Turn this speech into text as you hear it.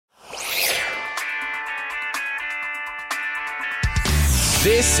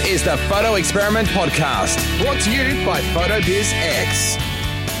This is the Photo Experiment Podcast, brought to you by PhotoBizX.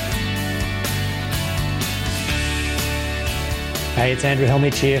 Hey, it's Andrew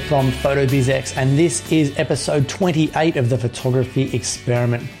Helmich here from PhotoBizX, and this is episode 28 of the Photography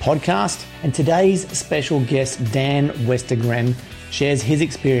Experiment Podcast. And today's special guest, Dan Westergren, shares his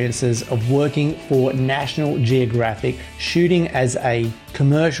experiences of working for National Geographic, shooting as a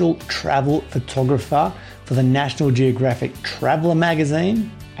commercial travel photographer for the National Geographic Traveler magazine,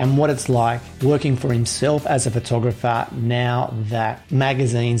 and what it's like working for himself as a photographer now that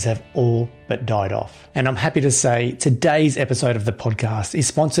magazines have all but died off. And I'm happy to say today's episode of the podcast is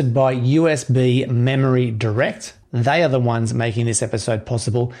sponsored by USB Memory Direct. They are the ones making this episode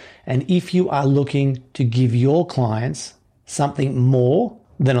possible. And if you are looking to give your clients something more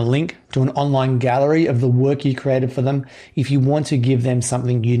than a link to an online gallery of the work you created for them, if you want to give them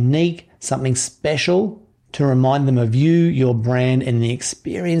something unique, something special to remind them of you, your brand, and the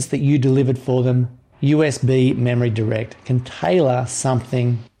experience that you delivered for them, USB Memory Direct can tailor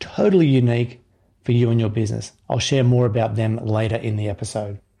something totally unique for you and your business. I'll share more about them later in the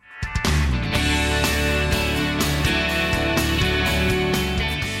episode.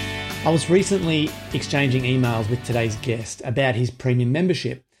 I was recently exchanging emails with today's guest about his premium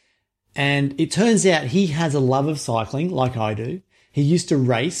membership, and it turns out he has a love of cycling like I do. He used to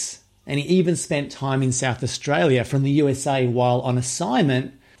race, and he even spent time in South Australia from the USA while on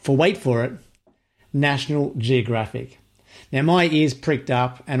assignment for, wait for it, National Geographic. Now my ears pricked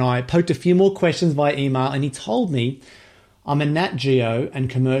up and I poked a few more questions via email, and he told me, I'm a Nat Geo and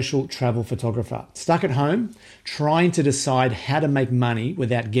commercial travel photographer, stuck at home trying to decide how to make money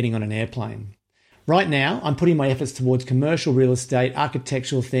without getting on an airplane. Right now, I'm putting my efforts towards commercial real estate,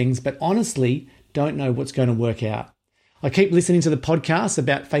 architectural things, but honestly don't know what's going to work out. I keep listening to the podcasts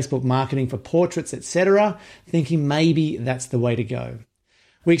about Facebook marketing for portraits, etc., thinking maybe that's the way to go.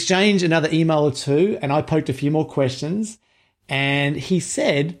 We exchanged another email or two, and I poked a few more questions, and he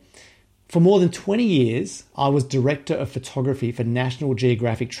said, for more than 20 years, I was director of photography for National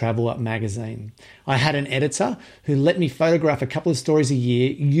Geographic Traveler magazine. I had an editor who let me photograph a couple of stories a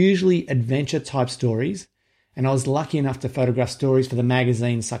year, usually adventure-type stories, and I was lucky enough to photograph stories for the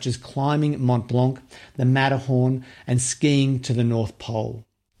magazine such as climbing Mont Blanc, the Matterhorn, and skiing to the North Pole.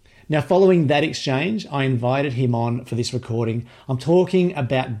 Now, following that exchange, I invited him on for this recording. I'm talking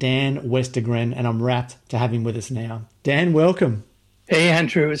about Dan Westergren, and I'm rapt to have him with us now. Dan, welcome. Hey,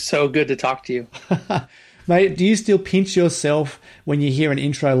 Andrew. It's so good to talk to you. Mate, do you still pinch yourself when you hear an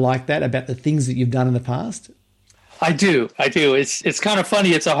intro like that about the things that you've done in the past? I do. It's kind of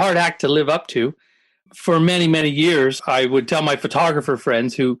funny. It's a hard act to live up to. For many, many years, I would tell my photographer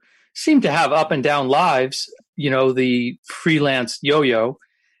friends who seem to have up and down lives, the freelance yo-yo,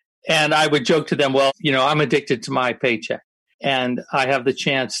 and I would joke to them, well, I'm addicted to my paycheck, and I have the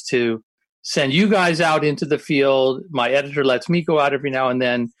chance to send you guys out into the field. My editor lets me go out every now and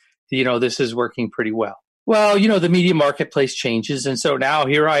then. This is working pretty well. Well, the media marketplace changes, and so now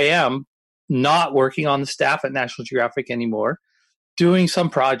here I am, not working on the staff at National Geographic anymore, doing some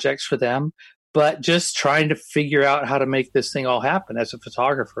projects for them, but just trying to figure out how to make this thing all happen as a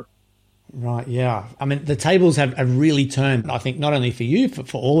photographer. Right, yeah. I mean, the tables have really turned, I think, not only for you,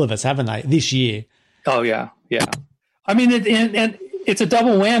 for all of us, haven't they, this year? Oh, yeah. I mean, and it's a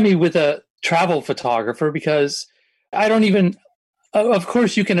double whammy with a travel photographer because I don't even, of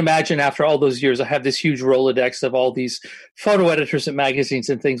course, you can imagine after all those years, I have this huge Rolodex of all these photo editors at magazines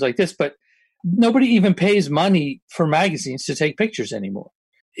and things like this, but nobody even pays money for magazines to take pictures anymore.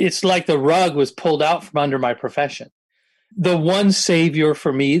 It's like the rug was pulled out from under my profession. The one savior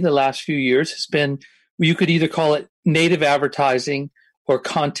for me the last few years has been, you could either call it native advertising or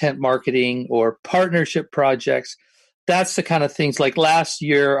content marketing or partnership projects. That's the kind of things. Like last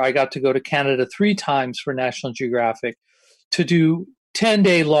year, I got to go to Canada 3 times for National Geographic to do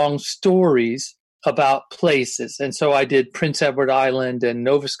 10-day long stories about places. And so I did Prince Edward Island and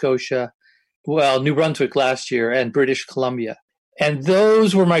Nova Scotia, New Brunswick last year, and British Columbia. And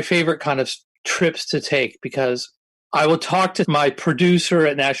those were my favorite kind of trips to take because I will talk to my producer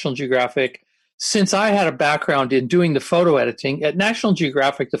at National Geographic. Since I had a background in doing the photo editing, at National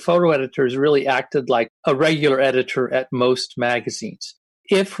Geographic, the photo editors really acted like a regular editor at most magazines.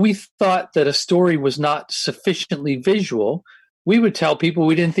 If we thought that a story was not sufficiently visual, we would tell people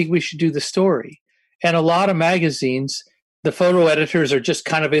we didn't think we should do the story. And a lot of magazines, the photo editors are just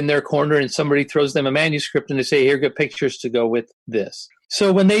kind of in their corner and somebody throws them a manuscript and they say, here, get pictures to go with this.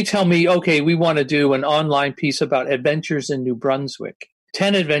 So when they tell me, okay, we want to do an online piece about adventures in New Brunswick,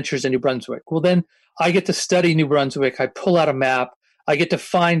 10 adventures in New Brunswick, well, then I get to study New Brunswick. I pull out a map. I get to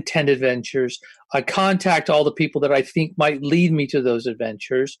find 10 adventures. I contact all the people that I think might lead me to those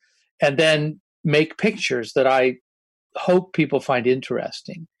adventures, and then make pictures that I hope people find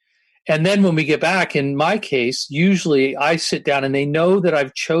interesting. And then when we get back, in my case, usually I sit down and they know that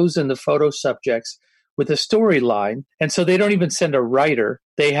I've chosen the photo subjects with a storyline. And so they don't even send a writer.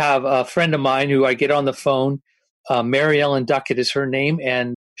 They have a friend of mine who I get on the phone. Mary Ellen Duckett is her name.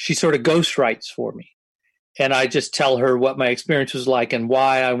 And she sort of ghost writes for me. And I just tell her what my experience was like and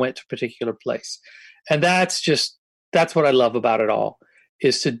why I went to a particular place. And that's what I love about it all,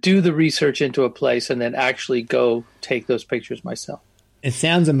 is to do the research into a place and then actually go take those pictures myself. It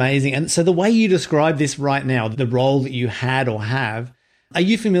sounds amazing. And so the way you describe this right now, the role that you had or have, are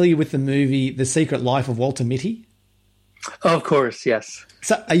you familiar with the movie The Secret Life of Walter Mitty? Oh, of course, yes.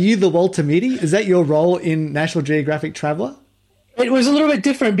 So are you the Walter Mitty? Is that your role in National Geographic Traveler? It was a little bit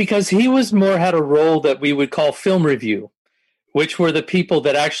different because he had a role that we would call film review, which were the people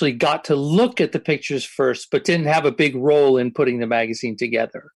that actually got to look at the pictures first, but didn't have a big role in putting the magazine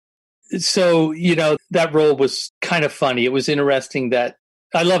together. So, that role was kind of funny. It was interesting that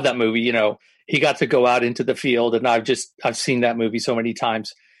I love that movie. He got to go out into the field, and I've seen that movie so many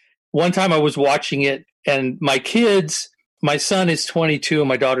times. One time I was watching it, and my son is 22 and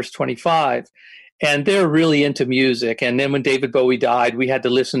my daughter's 25, and they're really into music. And then when David Bowie died, we had to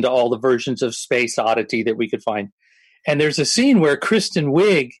listen to all the versions of Space Oddity that we could find. And there's a scene where Kristen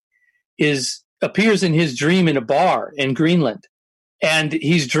Wiig appears in his dream in a bar in Greenland. And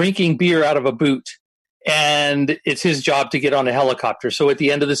he's drinking beer out of a boot, and it's his job to get on a helicopter. So at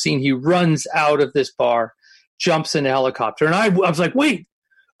the end of the scene, he runs out of this bar, jumps in a helicopter. And I was like, wait,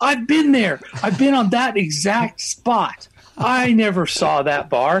 I've been there. I've been on that exact spot. I never saw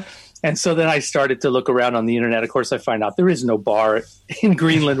that bar. And so then I started to look around on the internet. Of course, I find out there is no bar in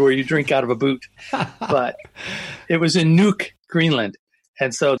Greenland where you drink out of a boot. But it was in Nuuk, Greenland.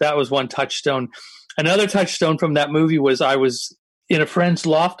 And so that was one touchstone. Another touchstone from that movie was I was in a friend's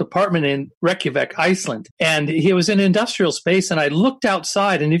loft apartment in Reykjavik, Iceland. And he was in industrial space, and I looked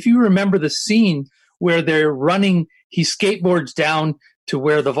outside. And if you remember the scene where they're running, he skateboards down to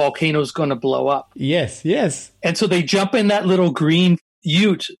where the volcano's going to blow up. Yes, yes. And so they jump in that little green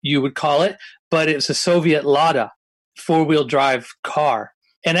ute, you would call it, but it's a Soviet Lada, 4-wheel drive car.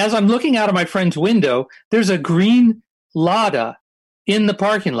 And as I'm looking out of my friend's window, there's a green Lada in the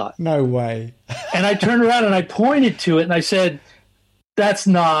parking lot. No way. And I turned around and I pointed to it and I said, that's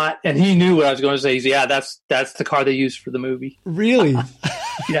not, and he knew what I was going to say. He's, yeah, that's the car they used for the movie. Really?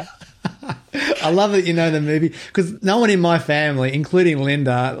 Yeah. I love that you know the movie, because no one in my family, including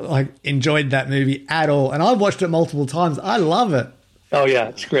Linda, enjoyed that movie at all. And I've watched it multiple times. I love it. Oh yeah,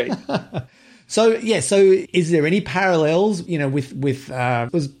 it's great. So is there any parallels, with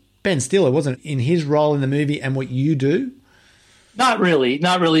it was Ben Stiller, wasn't it, in his role in the movie and what you do? Not really.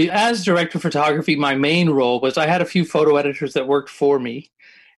 As director of photography, my main role was I had a few photo editors that worked for me.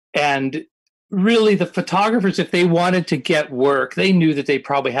 And really the photographers, if they wanted to get work, they knew that they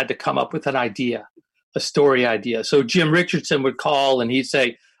probably had to come up with an idea, a story idea. So Jim Richardson would call and he'd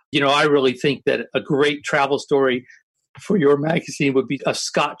say, I really think that a great travel story for your magazine would be a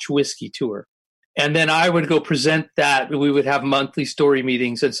Scotch whiskey tour. And then I would go present that. We would have monthly story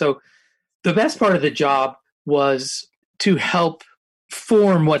meetings. And so the best part of the job was to help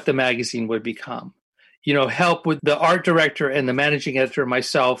form what the magazine would become. Help with the art director and the managing editor,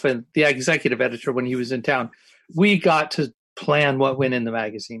 myself, and the executive editor when he was in town. We got to plan what went in the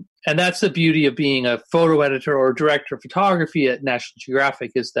magazine. And that's the beauty of being a photo editor or director of photography at National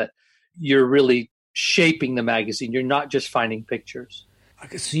Geographic, is that you're really shaping the magazine. You're not just finding pictures.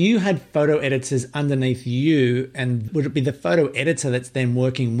 Okay, so you had photo editors underneath you, and would it be the photo editor that's then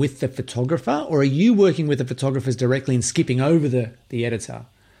working with the photographer, or are you working with the photographers directly and skipping over the editor?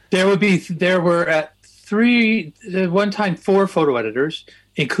 There were at one time 4 photo editors,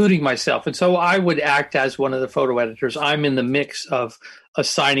 including myself. And so I would act as one of the photo editors. I'm in the mix of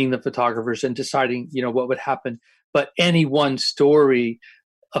assigning the photographers and deciding, what would happen. But any one story,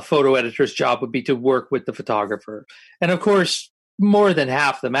 a photo editor's job would be to work with the photographer. And of course, more than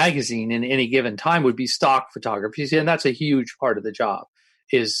half the magazine in any given time would be stock photography. And that's a huge part of the job,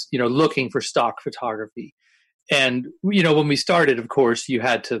 is, looking for stock photography. And, when we started, of course, you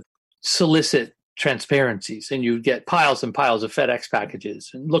had to solicit transparencies, and you'd get piles and piles of FedEx packages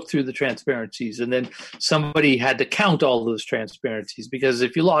and look through the transparencies. And then somebody had to count all those transparencies, because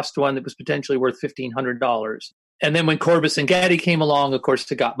if you lost one, it was potentially worth $1,500. And then when Corbis and Getty came along, of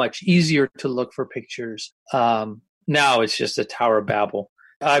course, it got much easier to look for pictures. Now it's just a Tower of Babel.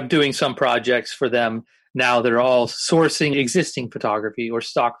 I'm doing some projects for them now that are all sourcing existing photography or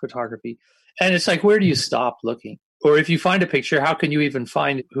stock photography. And it's like, where do you stop looking? Or if you find a picture, how can you even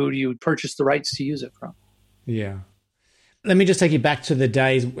find who do you purchase the rights to use it from? Yeah. Let me just take you back to the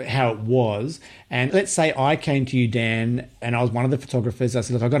days how it was. And let's say I came to you, Dan, and I was one of the photographers. I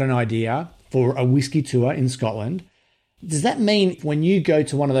said, look, I've got an idea for a whiskey tour in Scotland. Does that mean when you go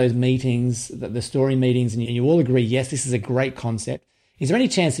to one of those meetings, the story meetings, and you all agree, yes, this is a great concept, is there any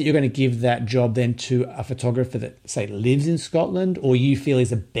chance that you're going to give that job then to a photographer that, say, lives in Scotland, or you feel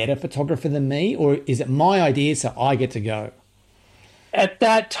is a better photographer than me? Or is it my idea, so I get to go? At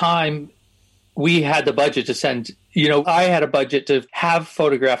that time, we had the budget to send, I had a budget to have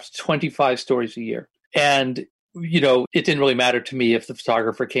photographed 25 stories a year. And, it didn't really matter to me if the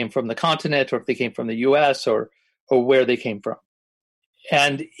photographer came from the continent or if they came from the US or where they came from.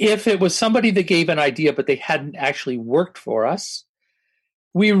 And if it was somebody that gave an idea, but they hadn't actually worked for us,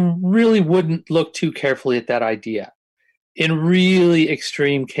 we really wouldn't look too carefully at that idea. In really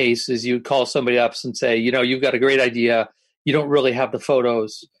extreme cases, you'd call somebody up and say, you've got a great idea. You don't really have the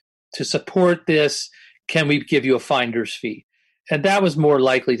photos to support this. Can we give you a finder's fee? And that was more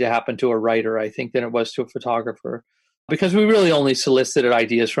likely to happen to a writer, I think, than it was to a photographer, because we really only solicited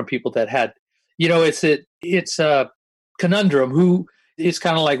ideas from people that had, it's a conundrum. It's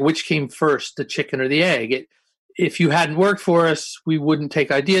kind of like which came first, the chicken or the egg. If you hadn't worked for us, we wouldn't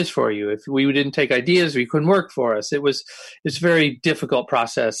take ideas for you. If we didn't take ideas, we couldn't work for us. It's a very difficult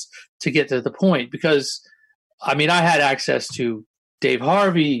process to get to the point because, I had access to Dave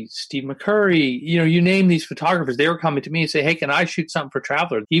Harvey, Steve McCurry, you name these photographers. They were coming to me and say, hey, can I shoot something for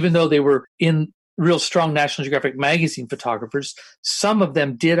Traveler? Even though they were in real strong National Geographic magazine photographers, some of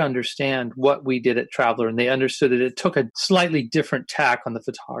them did understand what we did at Traveler, and they understood that it took a slightly different tack on the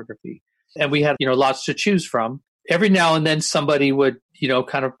photography. And we had, lots to choose from. Every now and then somebody would,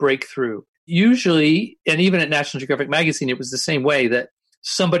 kind of break through. Usually, and even at National Geographic magazine, it was the same way that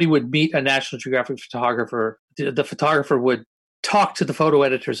somebody would meet a National Geographic photographer. The photographer would talk to the photo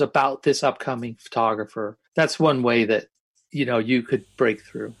editors about this upcoming photographer. That's one way that, you could break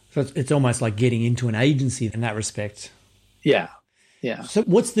through. So it's almost like getting into an agency in that respect. Yeah. Yeah. So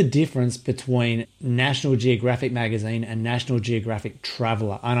what's the difference between National Geographic magazine and National Geographic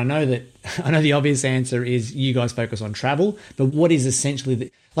Traveler? And I know the obvious answer is you guys focus on travel, but what is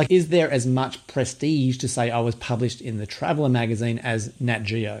essentially is there as much prestige to say I was published in the Traveler magazine as Nat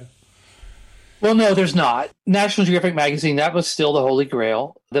Geo? Well, no, there's not. National Geographic magazine, that was still the Holy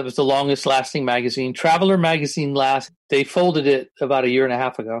Grail. That was the longest lasting magazine. Traveler magazine they folded it about a year and a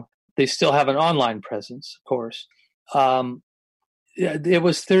half ago. They still have an online presence, of course. It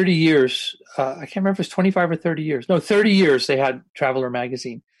was 30 years. I can't remember if it was 25 or 30 years. No, 30 years they had Traveler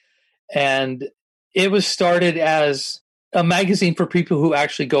magazine. And it was started as a magazine for people who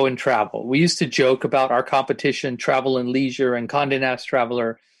actually go and travel. We used to joke about our competition, Travel and Leisure and Condé Nast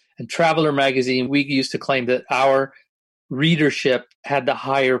Traveler and Traveler magazine. We used to claim that our readership had the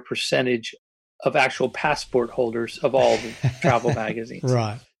higher percentage of actual passport holders of all the travel magazines.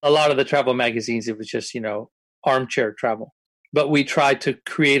 Right. A lot of the travel magazines, it was just, armchair travel. But we tried to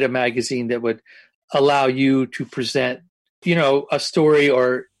create a magazine that would allow you to present, a story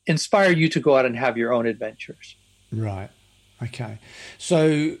or inspire you to go out and have your own adventures. Right. Okay.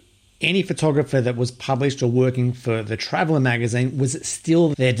 So any photographer that was published or working for the Traveler magazine, was it still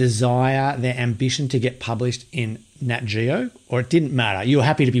their desire, their ambition to get published in Nat Geo, or it didn't matter? You were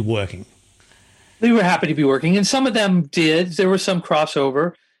happy to be working? They were happy to be working, and some of them did. There was some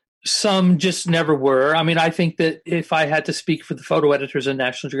crossover. Some just never were. I think that if I had to speak for the photo editors in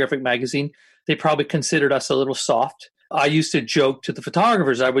National Geographic magazine, they probably considered us a little soft. I used to joke to the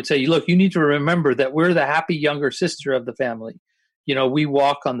photographers. I would say, look, you need to remember that we're the happy younger sister of the family. We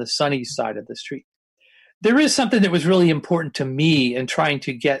walk on the sunny side of the street. There is something that was really important to me in trying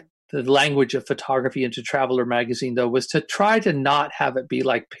to get the language of photography into Traveler magazine, though, was to try to not have it be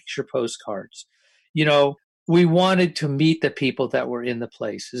like picture postcards. We wanted to meet the people that were in the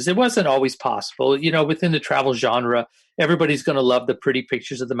places. It wasn't always possible. Within the travel genre, everybody's going to love the pretty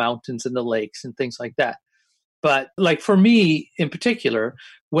pictures of the mountains and the lakes and things like that. But for me in particular,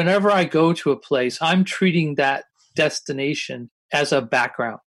 whenever I go to a place, I'm treating that destination as a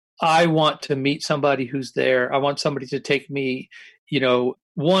background. I want to meet somebody who's there. I want somebody to take me,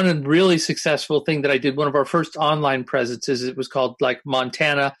 one really successful thing that I did, one of our first online presences, it was called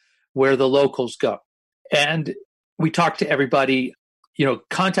Montana, Where the Locals Go. And we talked to everybody,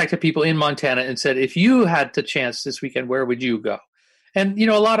 contacted people in Montana and said, if you had the chance this weekend, where would you go? And,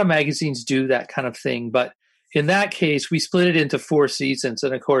 a lot of magazines do that kind of thing. But in that case, we split it into 4 seasons.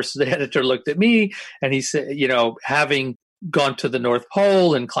 And of course, the editor looked at me and he said, having gone to the North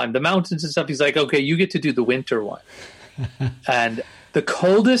Pole and climbed the mountains and stuff, he's like, okay, you get to do the winter one. And the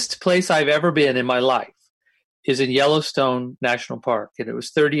coldest place I've ever been in my life is in Yellowstone National Park, and it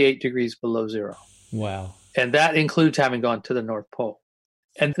was 38 degrees below zero. Wow. And that includes having gone to the North Pole.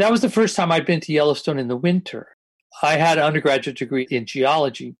 And that was the first time I'd been to Yellowstone in the winter. I had an undergraduate degree in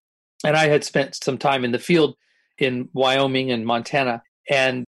geology, and I had spent some time in the field in Wyoming and Montana.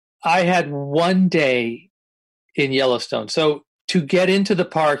 And I had one day in Yellowstone. So to get into the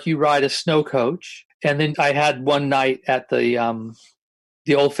park, you ride a snow coach. And then I had one night at the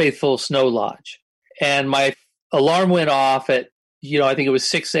Old Faithful Snow Lodge. And my alarm went off at, I think it was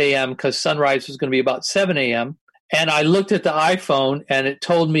 6 a.m. because sunrise was going to be about 7 a.m. And I looked at the iPhone and it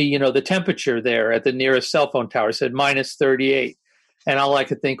told me, the temperature there at the nearest cell phone tower said minus 38. And all I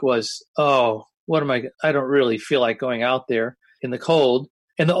could think was, oh, I don't really feel like going out there in the cold.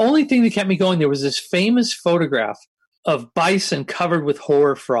 And the only thing that kept me going there was this famous photograph of bison covered with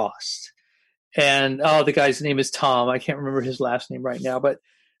hoar frost. And, the guy's name is Tom. I can't remember his last name right now, but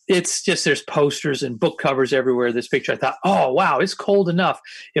it's just, there's posters and book covers everywhere. This picture, I thought, oh, wow, it's cold enough.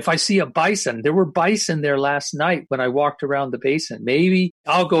 If I see a bison, there were bison there last night when I walked around the basin. Maybe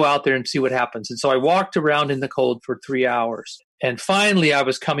I'll go out there and see what happens. And so I walked around in the cold for 3 hours. And finally, I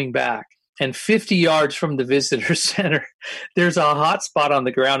was coming back. And 50 yards from the visitor center, there's a hot spot on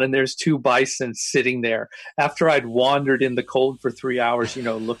the ground, and there's 2 bison sitting there after I'd wandered in the cold for 3 hours,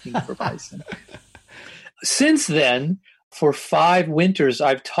 looking for bison. Since then, for 5 winters,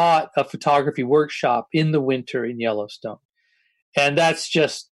 I've taught a photography workshop in the winter in Yellowstone. And that's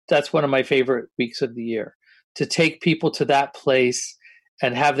one of my favorite weeks of the year, to take people to that place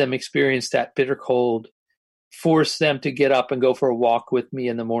and have them experience that bitter cold, force them to get up and go for a walk with me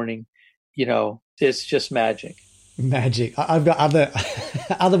in the morning. It's just magic. Magic. I've got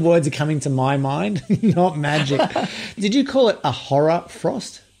other words are coming to my mind, not magic. Did you call it a horror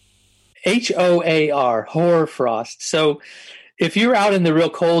frost? HOAR, horror frost. So if you're out in the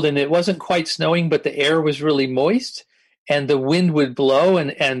real cold and it wasn't quite snowing, but the air was really moist and the wind would blow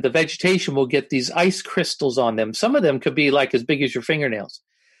and the vegetation will get these ice crystals on them. Some of them could be like as big as your fingernails.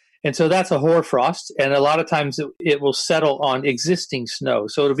 And so that's a hoar frost. And a lot of times it will settle on existing snow.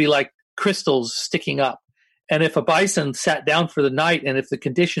 So it'll be like crystals sticking up. And if a bison sat down for the night and if the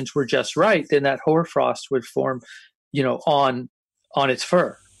conditions were just right, then that hoarfrost would form, on its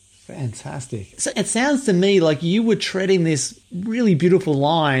fur. Fantastic. So it sounds to me like you were treading this really beautiful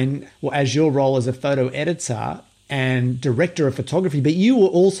line, as your role as a photo editor and director of photography, but you were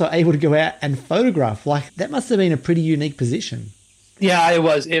also able to go out and photograph. Like, that must have been a pretty unique position. Yeah, it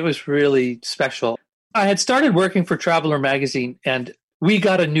was. It was really special. I had started working for Traveler magazine, and we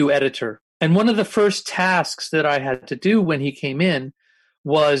got a new editor. And one of the first tasks that I had to do when he came in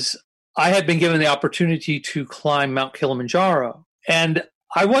was I had been given the opportunity to climb Mount Kilimanjaro. And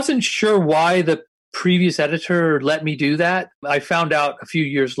I wasn't sure why the previous editor let me do that. I found out a few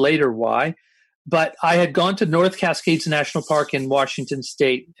years later why. But I had gone to North Cascades National Park in Washington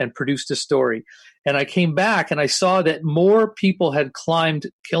State and produced a story. And I came back and I saw that more people had climbed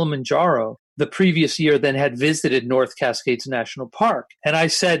Kilimanjaro the previous year than had visited North Cascades National Park. And I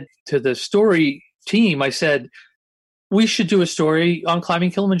said to the story team, I said, we should do a story on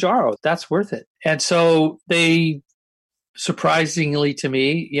climbing Kilimanjaro. That's worth it. And so they, surprisingly to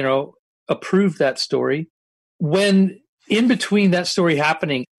me, approved that story. When in between that story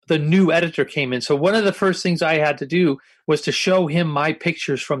happening, the new editor came in. So one of the first things I had to do was to show him my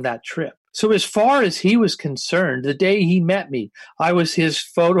pictures from that trip. So as far as he was concerned, the day he met me, I was his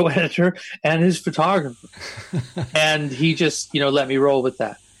photo editor and his photographer. And he just, let me roll with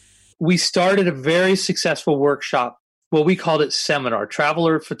that. We started a very successful workshop. Well, we called it seminar,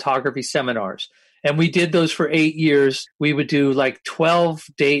 Traveler Photography Seminars. And we did those for 8 years. We would do like 12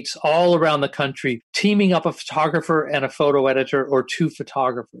 dates all around the country, teaming up a photographer and a photo editor or 2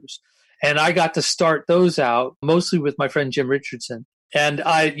 photographers. And I got to start those out mostly with my friend Jim Richardson. And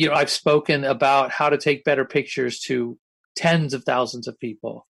I've spoken about how to take better pictures to tens of thousands of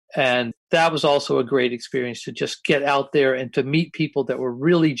people. And that was also a great experience to just get out there and to meet people that were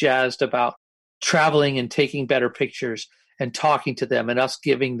really jazzed about traveling and taking better pictures and talking to them and us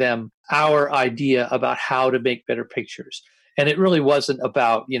giving them our idea about how to make better pictures. And it really wasn't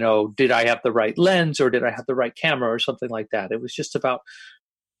about, did I have the right lens or did I have the right camera or something like that? It was just about,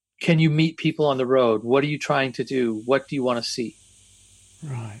 can you meet people on the road? What are you trying to do? What do you want to see?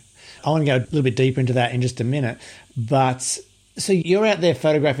 Right. I want to go a little bit deeper into that in just a minute. But so you're out there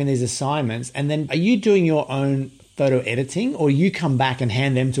photographing these assignments, and then are you doing your own photo editing, or you come back and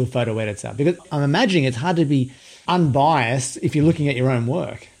hand them to a photo editor? Because I'm imagining it's hard to be unbiased if you're looking at your own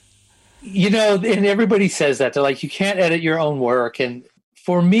work. And everybody says that. They're like, you can't edit your own work. And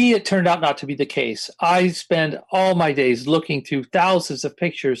for me, it turned out not to be the case. I spend all my days looking through thousands of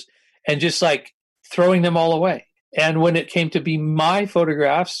pictures and just like throwing them all away. And when it came to be my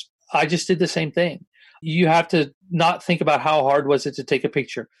photographs, I just did the same thing. You have to not think about how hard was it to take a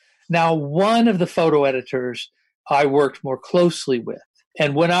picture. Now, one of the photo editors I worked more closely with.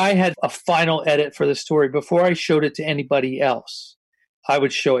 And when I had a final edit for the story, before I showed it to anybody else, I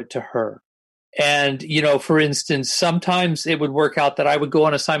would show it to her. And, for instance, sometimes it would work out that I would go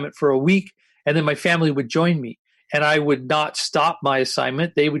on assignment for a week and then my family would join me. And I would not stop my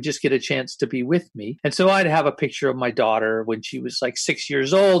assignment. They would just get a chance to be with me. And so I'd have a picture of my daughter when she was like 6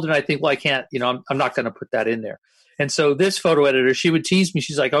 years old. And I think, well, I can't, I'm not going to put that in there. And so this photo editor, she would tease me.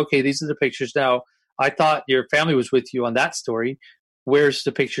 She's like, okay, these are the pictures. Now, I thought your family was with you on that story. Where's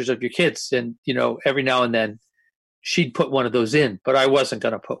the pictures of your kids? And, every now and then she'd put one of those in, but I wasn't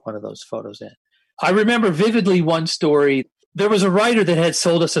going to put one of those photos in. I remember vividly one story. There was a writer that had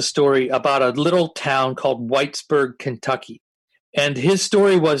sold us a story about a little town called Whitesburg, Kentucky. And his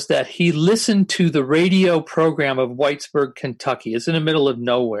story was that he listened to the radio program of Whitesburg, Kentucky. It's in the middle of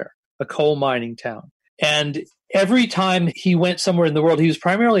nowhere, a coal mining town. And every time he went somewhere in the world, he was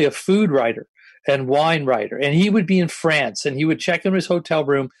primarily a food writer and wine writer. And he would be in France and he would check in his hotel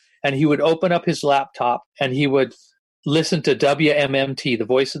room and he would open up his laptop and he would listen to WMMT, the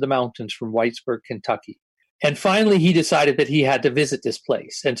Voice of the Mountains from Whitesburg, Kentucky. And finally, he decided that he had to visit this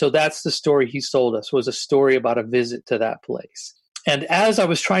place. And so that's the story he sold us, was a story about a visit to that place. And as I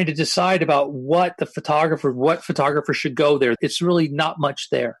was trying to decide about what photographer should go there, it's really not much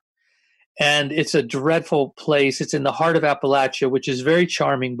there. And it's a dreadful place. It's in the heart of Appalachia, which is very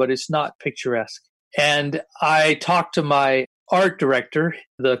charming, but it's not picturesque. And I talked to my art director,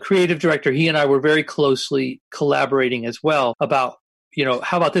 the creative director. He and I were very closely collaborating as well about,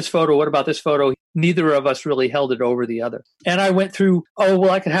 how about this photo? What about this photo? Neither of us really held it over the other. And I went through,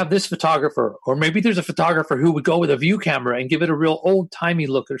 I could have this photographer, or maybe there's a photographer who would go with a view camera and give it a real old-timey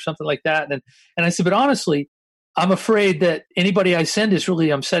look or something like that. And I said, but honestly, I'm afraid that anybody I send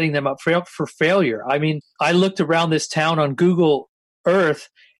I'm setting them up for failure. I mean, I looked around this town on Google Earth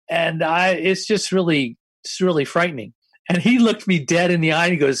and it's really frightening. And he looked me dead in the eye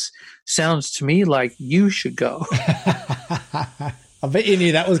and he goes, sounds to me like you should go. I bet you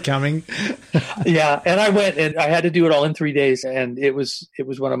knew that was coming. Yeah. And I went and I had to do it all in 3 days. And it was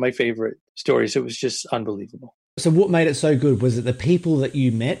one of my favorite stories. It was just unbelievable. So what made it so good? Was it the people that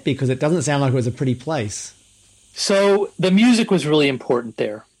you met? Because it doesn't sound like it was a pretty place. So the music was really important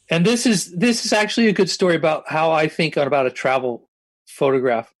there. And this is actually a good story about how I think about a travel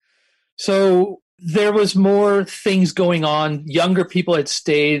photograph. So there was more things going on. Younger people had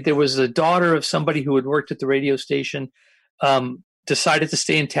stayed. There was a daughter of somebody who had worked at the radio station, decided to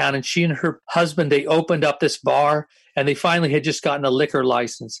stay in town, and she and her husband, they opened up this bar and they finally had just gotten a liquor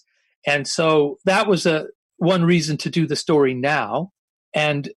license. And so that was one reason to do the story now.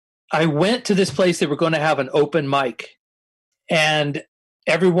 And I went to this place. They were going to have an open mic and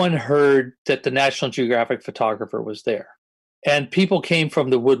everyone heard that the National Geographic photographer was there. And people came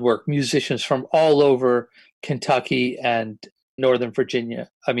from the woodwork, musicians from all over Kentucky and Northern Virginia.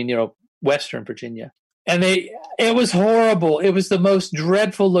 Western Virginia. And it was horrible. It was the most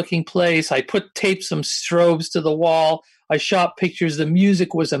dreadful looking place. I taped some strobes to the wall. I shot pictures. The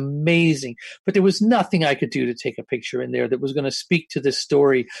music was amazing, but there was nothing I could do to take a picture in there that was going to speak to this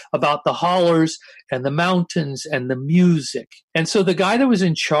story about the hollers and the mountains and the music. And so the guy that was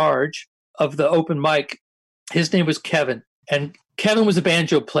in charge of the open mic, his name was Kevin. And Kevin was a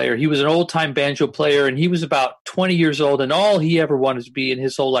banjo player. He was an old-time banjo player, and he was about 20 years old, and all he ever wanted to be in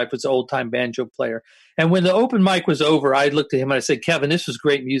his whole life was an old-time banjo player. And when the open mic was over, I looked at him and I said, Kevin, this was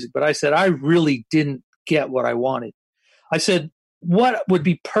great music, but I said, I really didn't get what I wanted. I said, what would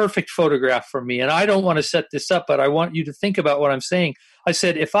be perfect photograph for me? And I don't want to set this up, but I want you to think about what I'm saying. I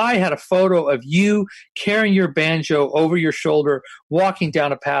said, if I had a photo of you carrying your banjo over your shoulder, walking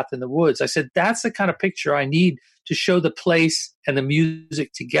down a path in the woods, I said, that's the kind of picture I need to show the place and the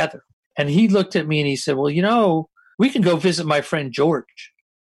music together. And he looked at me and he said, well, we can go visit my friend George.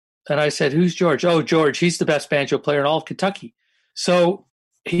 And I said, who's George? Oh, George, he's the best banjo player in all of Kentucky. So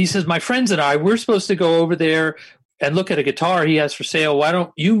he says, my friends and I, we're supposed to go over there and look at a guitar he has for sale. Why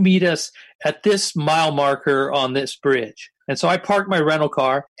don't you meet us at this mile marker on this bridge? And so I parked my rental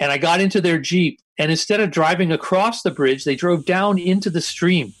car and I got into their Jeep. And instead of driving across the bridge, they drove down into the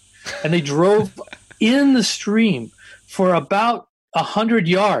stream. And they drove in the stream for about 100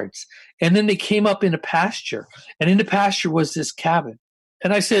 yards. And then they came up in a pasture. And in the pasture was this cabin.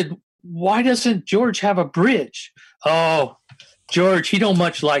 And I said, why doesn't George have a bridge? Oh, George, he don't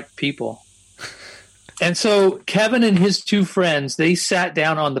much like people. And so Kevin and his two friends, they sat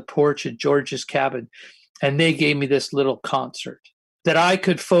down on the porch at George's cabin, and they gave me this little concert. that I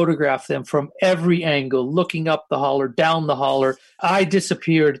could photograph them from every angle, looking up the holler, down the holler. I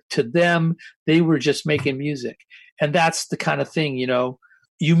disappeared to them. They were just making music. And that's the kind of thing,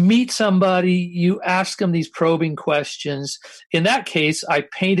 you meet somebody, you ask them these probing questions. In that case, I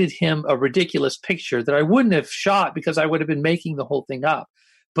painted him a ridiculous picture that I wouldn't have shot because I would have been making the whole thing up.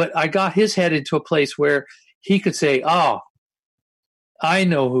 But I got his head into a place where he could say, oh, I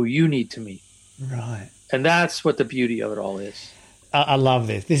know who you need to meet. Right. And that's what the beauty of it all is. I love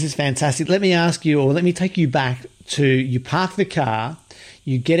this. This is fantastic. Let me ask you, or let me take you back to, you park the car,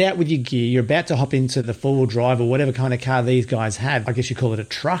 you get out with your gear, you're about to hop into the four-wheel drive or whatever kind of car these guys have. I guess you call it a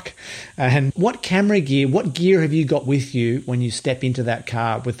truck. And what gear have you got with you when you step into that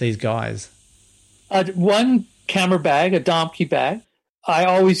car with these guys? One camera bag, a Domke bag. I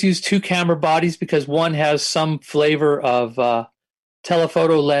always use two camera bodies because one has some flavor of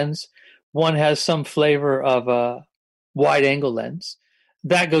telephoto lens. One has some flavor of a wide angle lens.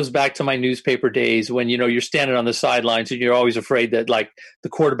 That goes back to my newspaper days when, you're standing on the sidelines and you're always afraid that like the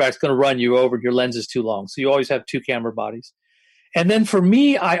quarterback's going to run you over and your lens is too long. So you always have two camera bodies. And then for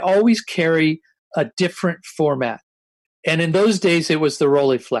me, I always carry a different format. And in those days, it was the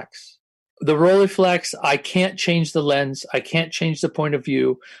Rolleiflex. The Rolleiflex, I can't change the lens. I can't change the point of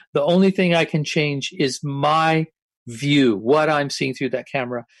view. The only thing I can change is my view, what I'm seeing through that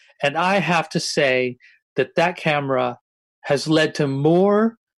camera. And I have to say that camera has led to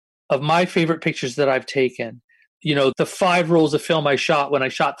more of my favorite pictures that I've taken. The 5 rolls of film I shot when I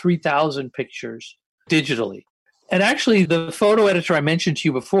shot 3,000 pictures digitally. And actually, the photo editor I mentioned to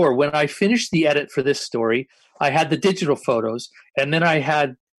you before, when I finished the edit for this story, I had the digital photos, and then I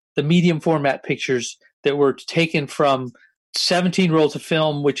had the medium format pictures that were taken from 17 rolls of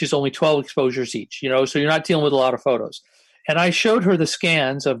film, which is only 12 exposures each, so you're not dealing with a lot of photos. And I showed her the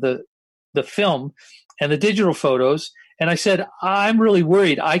scans of the film and the digital photos, and I said, I'm really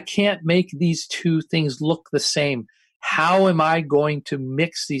worried. I can't make these two things look the same. How am I going to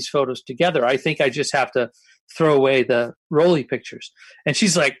mix these photos together? I think I just have to throw away the Rolly pictures. And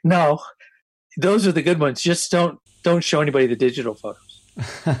she's like, no, those are the good ones. Just don't show anybody the digital photos.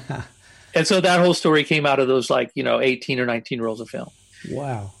 And so that whole story came out of those 18 or 19 rolls of film.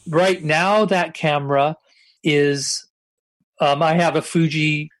 Wow. Right now, that camera is, I have a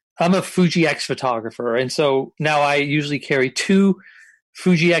Fuji. I'm a Fuji X photographer. And so now I usually carry 2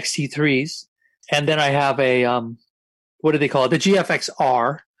 Fuji X-T3s. And then I have a, what do they call it? The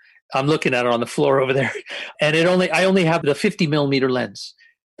GFX-R. I'm looking at it on the floor over there. And I only have the 50 millimeter lens,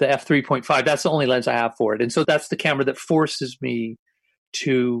 the f3.5. That's the only lens I have for it. And so that's the camera that forces me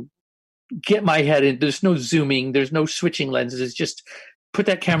to get my head in. There's no zooming. There's no switching lenses. It's just put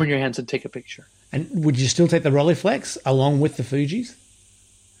that camera in your hands and take a picture. And would you still take the Rolleiflex along with the Fujis?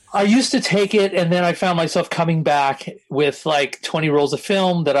 I used to take it, and then I found myself coming back with 20 rolls of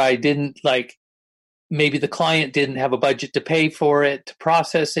film that I didn't maybe the client didn't have a budget to pay for it, to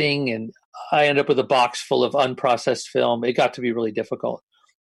processing, and I ended up with a box full of unprocessed film. It got to be really difficult.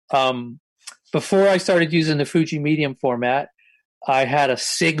 Before I started using the Fuji medium format, I had a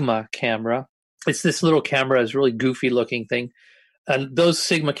Sigma camera. It's this little camera, it's a really goofy looking thing. And those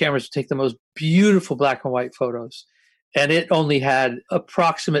Sigma cameras take the most beautiful black and white photos. And it only had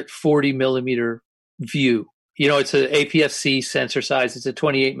approximate 40 millimeter view. It's an APS-C sensor size. It's a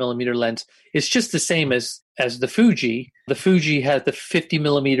 28 millimeter lens. It's just the same as the Fuji. The Fuji has the 50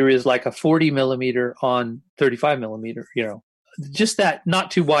 millimeter is like a 40 millimeter on 35 millimeter, just that,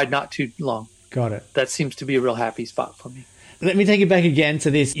 not too wide, not too long. Got it. That seems to be a real happy spot for me. Let me take you back again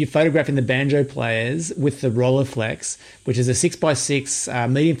to this. You're photographing the banjo players with the Rolleiflex, which is a 6x6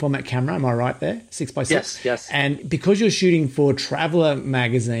 medium format camera. Am I right there? 6x6? Yes. And because you're shooting for Traveler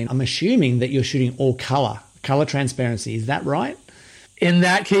magazine, I'm assuming that you're shooting all color transparency. Is that right? In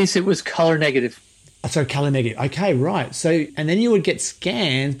that case, it was color negative. So color negative. Okay, right. So, and then you would get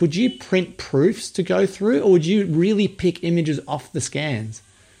scans. Would you print proofs to go through, or would you really pick images off the scans?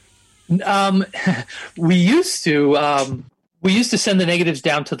 We used to send the negatives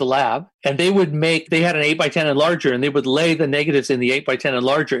down to the lab, and they had an 8x10 enlarger, and they would lay the negatives in the 8x10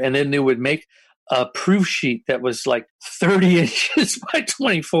 enlarger, and then they would make a proof sheet that was 30 inches by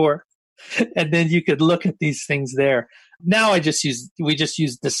 24. And then you could look at these things there. Now we just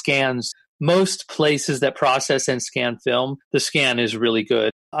use the scans. Most places that process and scan film, the scan is really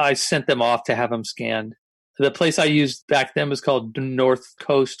good. I sent them off to have them scanned. The place I used back then was called North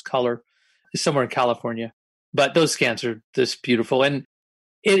Coast Color. It's somewhere in California. But those scans are just beautiful. And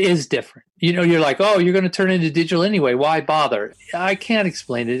it is different. You're like, oh, you're going to turn into digital anyway. Why bother? I can't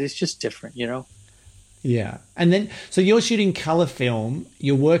explain it. It's just different, Yeah. And then, so you're shooting color film.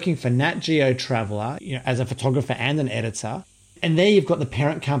 You're working for Nat Geo Traveler, as a photographer and an editor. And there you've got the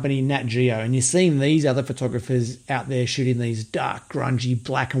parent company, Nat Geo, and you're seeing these other photographers out there shooting these dark, grungy,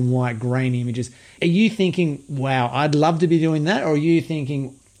 black and white, grainy images. Are you thinking, wow, I'd love to be doing that? Or are you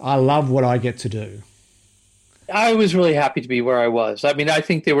thinking, I love what I get to do? I was really happy to be where I was. I mean, I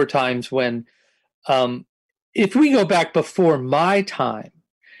think there were times when, if we go back before my time,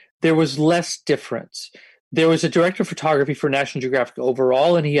 there was less difference. There was a director of photography for National Geographic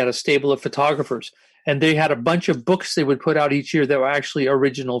overall, and he had a stable of photographers. And they had a bunch of books they would put out each year that were actually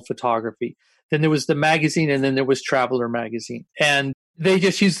original photography. Then there was the magazine, and then there was Traveler magazine. And they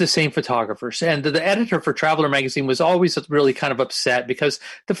just used the same photographers. And the editor for Traveler magazine was always really kind of upset because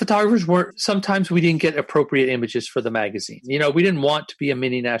the photographers weren't, sometimes we didn't get appropriate images for the magazine. You know, we didn't want to be a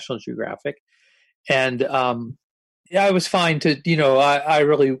mini National Geographic. And yeah, I was fine to, you know, I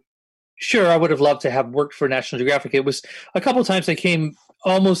really, sure, I would have loved to have worked for National Geographic. It was a couple of times I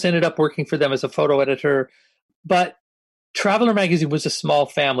almost ended up working for them as a photo editor. But Traveler magazine was a small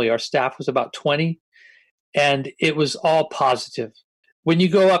family. Our staff was about 20, and it was all positive. When you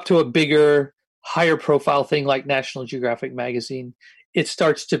go up to a bigger, higher profile thing like National Geographic magazine, it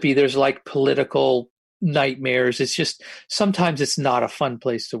starts to be, there's like political nightmares. It's just, sometimes it's not a fun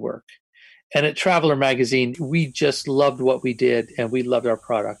place to work. And at Traveler magazine, we just loved what we did, and we loved our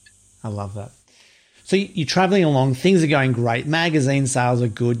product. I love that. So you're traveling along, things are going great, magazine sales are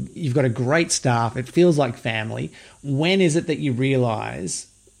good, you've got a great staff, it feels like family. When is it that you realize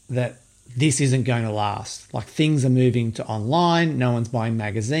that this isn't going to last? Like, things are moving to online, no one's buying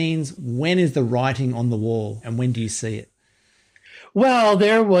magazines. When is the writing on the wall, and when do you see it? Well,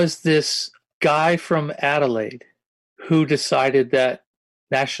 there was this guy from Adelaide who decided that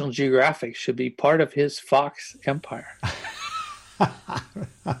National Geographic should be part of his Fox empire.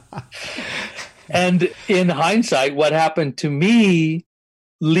 And in hindsight, what happened to me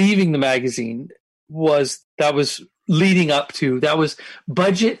leaving the magazine was leading up to, that was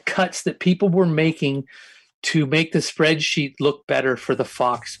budget cuts that people were making to make the spreadsheet look better for the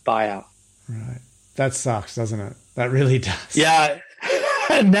Fox buyout. Right. That sucks, doesn't it? That really does. Yeah.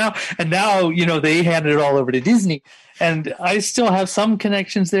 And now, you know, they handed it all over to Disney, and I still have some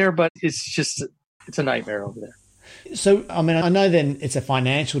connections there, but it's a nightmare over there. So, I mean, I know then it's a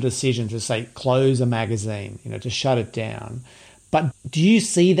financial decision to say close a magazine, you know, to shut it down. But do you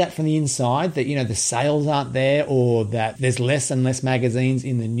see that from the inside, that, you know, the sales aren't there, or that there's less and less magazines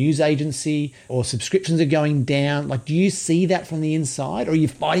in the news agency, or subscriptions are going down? Like, do you see that from the inside, or are you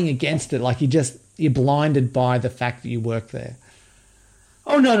fighting against it? Like, you're blinded by the fact that you work there?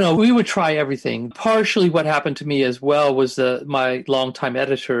 Oh, no. We would try everything. Partially what happened to me as well was my longtime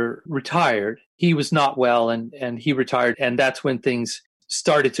editor retired. He was not well, and he retired. And that's when things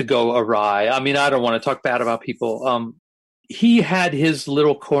started to go awry. I mean, I don't want to talk bad about people. He had his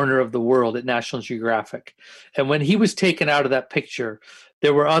little corner of the world at National Geographic. And when he was taken out of that picture,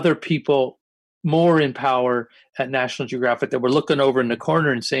 there were other people more in power at National Geographic that were looking over in the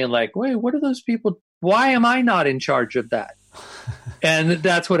corner and saying, like, wait, what are those people? Why am I not in charge of that? And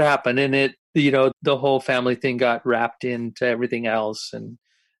that's what happened. And it, you know, the whole family thing got wrapped into everything else. And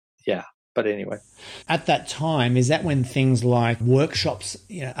yeah, but anyway. At that time, is that when things like workshops,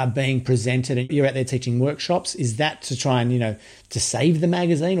 you know, are being presented and you're out there teaching workshops? Is that to try and, you know, to save the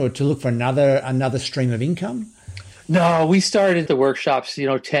magazine, or to look for another stream of income? No, we started the workshops, you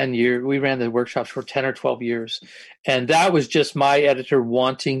know, 10 years. We ran the workshops for 10 or 12 years. And that was just my editor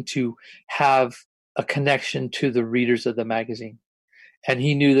wanting to have a connection to the readers of the magazine. And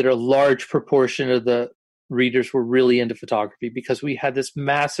he knew that a large proportion of the readers were really into photography, because we had this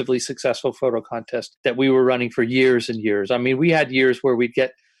massively successful photo contest that we were running for years and years. I mean, we had years where we'd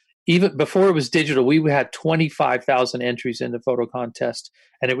get, even before it was digital, we had 25,000 entries in the photo contest,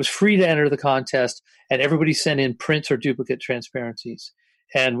 and it was free to enter the contest, and everybody sent in prints or duplicate transparencies.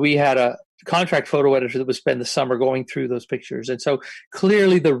 And we had a contract photo editor that would spend the summer going through those pictures. And so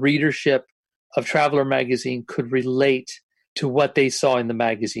clearly the readership of Traveler magazine could relate to what they saw in the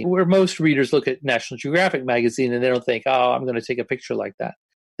magazine, where most readers look at National Geographic magazine and they don't think, oh, I'm going to take a picture like that.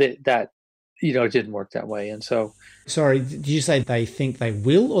 That you know, it didn't work that way. And so... Sorry, did you say they think they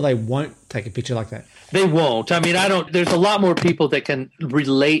will, or they won't take a picture like that? They won't. I mean, there's a lot more people that can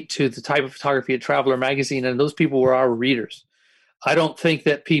relate to the type of photography at Traveler magazine, and those people were our readers. I don't think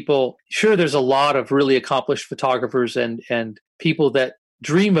that people... Sure, there's a lot of really accomplished photographers and people that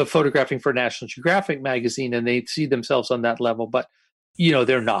dream of photographing for National Geographic magazine, and they see themselves on that level, but you know,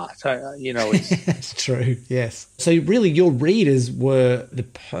 they're not. You know, it's true. Yes. So really, your readers were the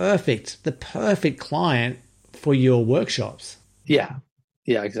perfect client for your workshops. Yeah,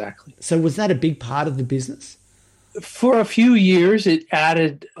 exactly. So was that a big part of the business? For a few years, it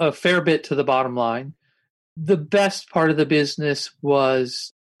added a fair bit to the bottom line. the best part of the business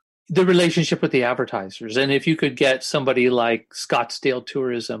was the relationship with the advertisers. And if you could get somebody like Scottsdale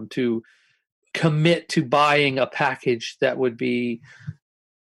Tourism to commit to buying a package that would be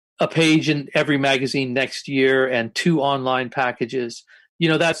a page in every magazine next year and 2 online packages,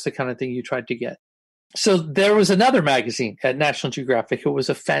 that's the kind of thing you tried to get. So there was another magazine at National Geographic. It was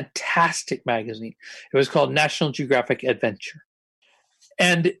a fantastic magazine. It was called National Geographic Adventure.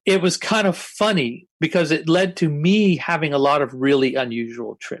 And it was kind of funny because it led to me having a lot of really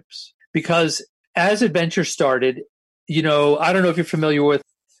unusual trips. Because as Adventure started, I don't know if you're familiar with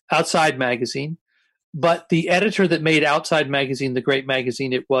Outside Magazine, but the editor that made Outside Magazine, the great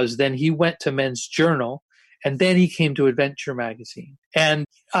magazine it was, then he went to Men's Journal, and then he came to Adventure Magazine. And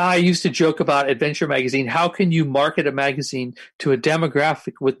I used to joke about Adventure Magazine. How can you market a magazine to a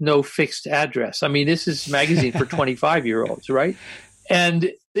demographic with no fixed address? I mean, this is a magazine for 25-year-olds, right?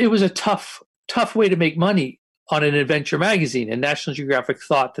 And it was a tough way to make money on an adventure magazine. And National Geographic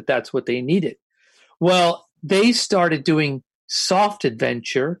thought that that's what they needed. Well, they started doing soft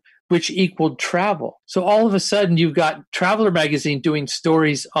adventure, which equaled travel. So all of a sudden, you've got Traveler Magazine doing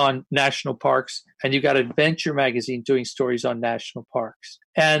stories on national parks, and you've got Adventure Magazine doing stories on national parks.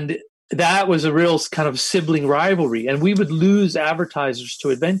 And that was a real kind of sibling rivalry. And we would lose advertisers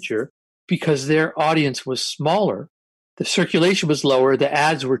to Adventure because their audience was smaller. The circulation was lower. The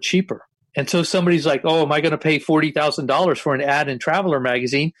ads were cheaper. And so somebody's like, oh, am I going to pay $40,000 for an ad in Traveler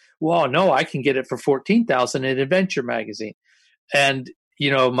Magazine? Well, no, I can get it for $14,000 in Adventure Magazine. And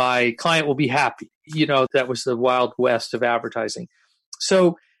my client will be happy. That was the Wild West of advertising.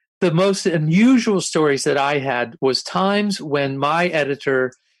 So the most unusual stories that I had was times when my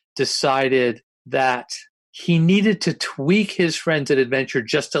editor decided that he needed to tweak his friends at Adventure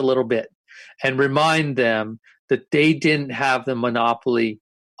just a little bit and remind them that they didn't have the monopoly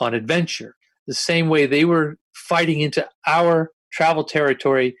on adventure. The same way they were fighting into our travel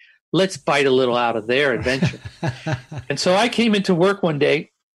territory, let's bite a little out of their adventure. And so I came into work one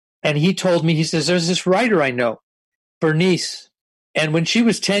day, and he told me, he says, there's this writer I know, Bernice. And when she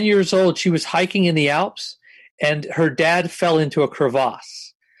was 10 years old, she was hiking in the Alps, and her dad fell into a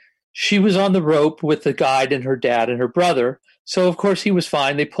crevasse. She was on the rope with the guide and her dad and her brother. So, of course, he was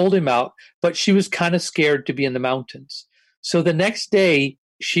fine. They pulled him out, but she was kind of scared to be in the mountains. So the next day,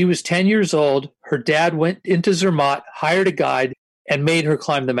 she was 10 years old. Her dad went into Zermatt, hired a guide, and made her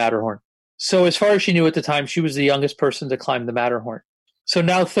climb the Matterhorn. So as far as she knew at the time, she was the youngest person to climb the Matterhorn. So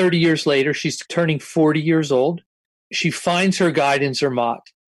now 30 years later, she's turning 40 years old. She finds her guide in Zermatt.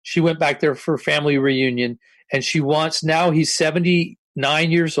 She went back there for a family reunion, and now he's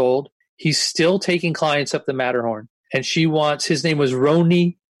 79 years old. He's still taking clients up the Matterhorn. And his name was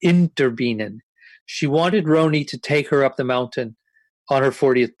Roni Interbienen. She wanted Roni to take her up the mountain on her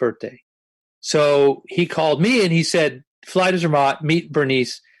 40th birthday. So he called me and he said, fly to Zermatt, meet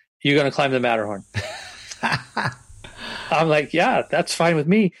Bernice. You're going to climb the Matterhorn. I'm like, yeah, that's fine with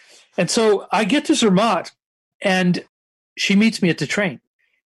me. And so I get to Zermatt, and she meets me at the train.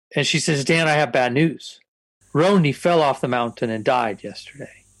 And she says, Dan, I have bad news. Roni fell off the mountain and died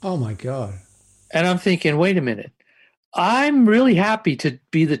yesterday. Oh, my God. And I'm thinking, wait a minute. I'm really happy to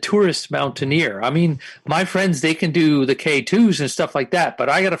be the tourist mountaineer. I mean, my friends, they can do the K2s and stuff like that, but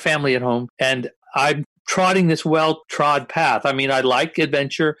I got a family at home, and I'm trotting this well-trod path. I mean, I like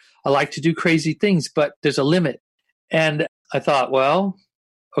adventure. I like to do crazy things, but there's a limit. And I thought, well,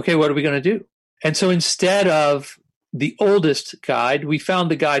 okay, what are we going to do? And so instead of the oldest guide, we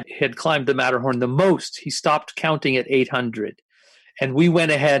found the guide had climbed the Matterhorn the most. He stopped counting at 800. And we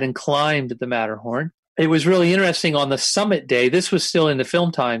went ahead and climbed the Matterhorn. It was really interesting on the summit day. This was still in the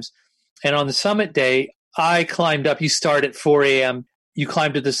film times. And on the summit day, I climbed up. You start at 4 a.m. You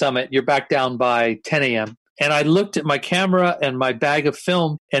climb to the summit. You're back down by 10 a.m. And I looked at my camera and my bag of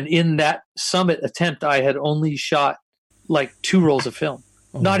film. And in that summit attempt, I had only shot like 2 rolls of film.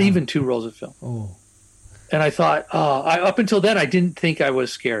 Not even 2 rolls of film. Oh. And I thought, up until then, I didn't think I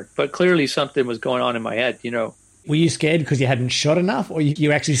was scared. But clearly something was going on in my head, Were you scared because you hadn't shot enough, or you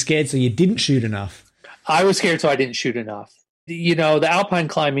were actually scared so you didn't shoot enough? I was scared so I didn't shoot enough. The alpine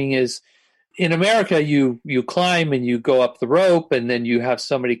climbing is, in America, you climb and you go up the rope, and then you have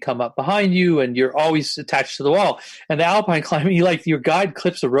somebody come up behind you, and you're always attached to the wall. And the alpine climbing, your guide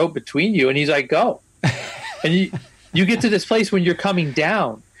clips a rope between you, and he's like, go. And you get to this place when you're coming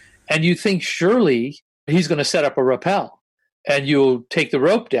down, and you think surely he's going to set up a rappel, and you'll take the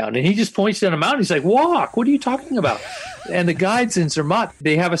rope down. And he just points down a mountain. He's like, walk. What are you talking about? And the guides in Zermatt,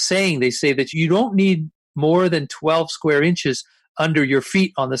 they have a saying. They say that you don't need more than 12 square inches under your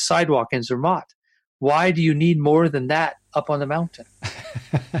feet on the sidewalk in Zermatt. Why do you need more than that up on the mountain?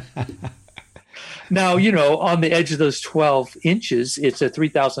 Now, on the edge of those 12 inches, it's a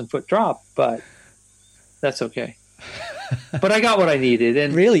 3,000-foot drop, but that's okay. But I got what I needed.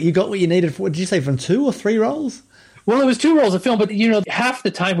 And really? You got what you needed for, what did you say, from 2 or 3 rolls? Well, it was 2 rolls of film, but half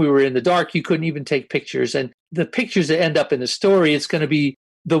the time we were in the dark, you couldn't even take pictures. And the pictures that end up in the story, it's going to be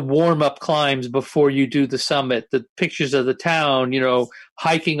the warm-up climbs before you do the summit, the pictures of the town,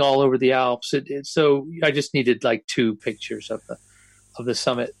 hiking all over the Alps. So I just needed like 2 pictures of the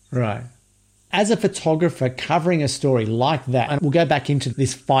summit. Right. As a photographer covering a story like that, and we'll go back into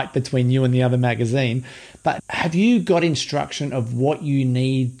this fight between you and the other magazine, but have you got instruction of what you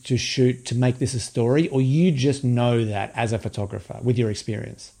need to shoot to make this a story, or you just know that as a photographer with your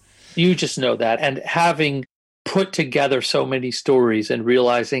experience? You just know that. And having put together so many stories and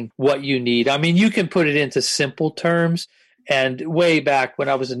realizing what you need. I mean, you can put it into simple terms. And way back when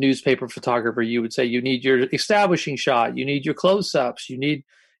I was a newspaper photographer, you would say you need your establishing shot, you need your close-ups, you need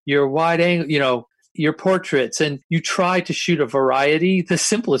your wide angle, your portraits, and you try to shoot a variety. The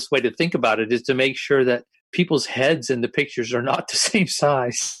simplest way to think about it is to make sure that people's heads in the pictures are not the same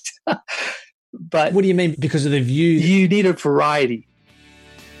size. But what do you mean? Because of the view? You need a variety.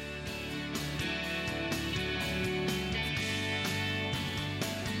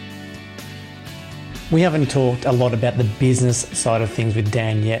 We haven't talked a lot about the business side of things with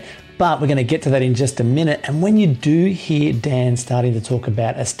Dan yet, but we're going to get to that in just a minute. And when you do hear Dan starting to talk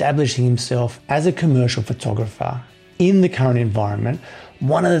about establishing himself as a commercial photographer in the current environment,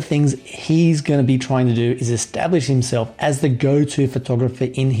 one of the things he's going to be trying to do is establish himself as the go-to photographer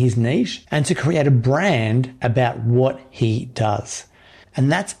in his niche and to create a brand about what he does. And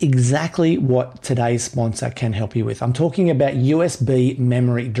that's exactly what today's sponsor can help you with. I'm talking about USB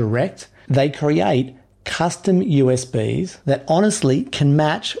Memory Direct. They create custom USBs that honestly can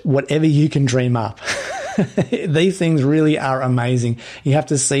match whatever you can dream up. These things really are amazing. You have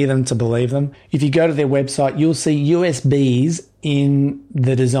to see them to believe them. If you go to their website, you'll see USBs in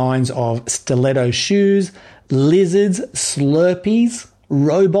the designs of stiletto shoes, lizards, Slurpees,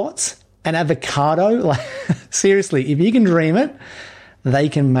 robots, and avocado. Like, seriously, if you can dream it, they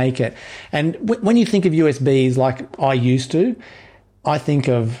can make it. And when you think of USBs like I used to, I think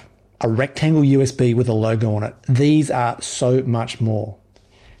of a rectangle USB with a logo on it. These are so much more.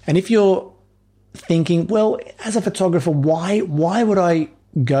 And if you're thinking, well, as a photographer, why would I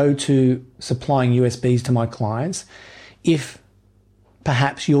go to supplying USBs to my clients if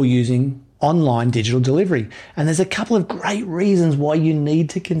perhaps you're using online digital delivery? And there's a couple of great reasons why you need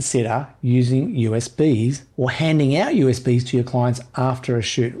to consider using USBs or handing out USBs to your clients after a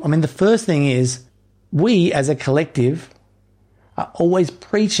shoot. I mean, the first thing is we as a collective are always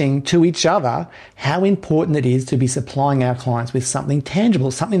preaching to each other how important it is to be supplying our clients with something tangible,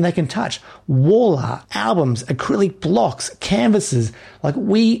 something they can touch. Wall art, albums, acrylic blocks, canvases. Like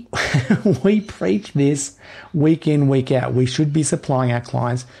we preach this week in, week out. We should be supplying our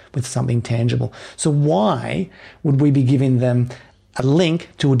clients with something tangible. So why would we be giving them a link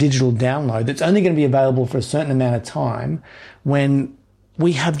to a digital download that's only going to be available for a certain amount of time when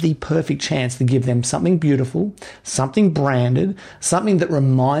we have the perfect chance to give them something beautiful, something branded, something that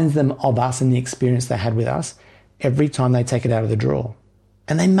reminds them of us and the experience they had with us every time they take it out of the drawer.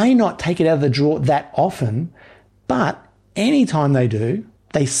 And they may not take it out of the drawer that often, but anytime they do,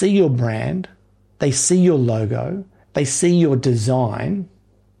 they see your brand, they see your logo, they see your design,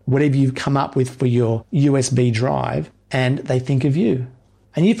 whatever you've come up with for your USB drive, and they think of you.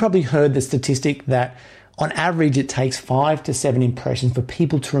 And you've probably heard the statistic that on average, it takes 5 to 7 impressions for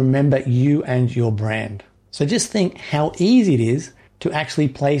people to remember you and your brand. So just think how easy it is to actually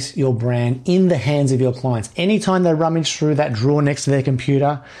place your brand in the hands of your clients. Anytime they rummage through that drawer next to their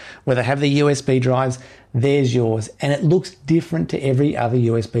computer, where they have the USB drives, there's yours. And it looks different to every other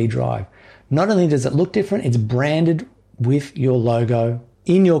USB drive. Not only does it look different, it's branded with your logo,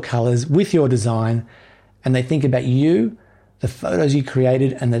 in your colors, with your design. And they think about you, the photos you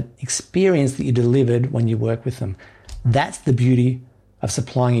created, and the experience that you delivered when you work with them. That's the beauty of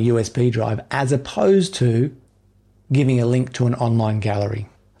supplying a USB drive as opposed to giving a link to an online gallery.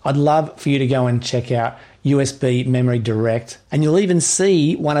 I'd love for you to go and check out USB Memory Direct, and you'll even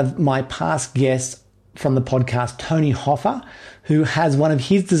see one of my past guests from the podcast, Tony Hoffer, who has one of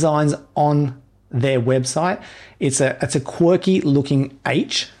his designs on their website. It's a quirky looking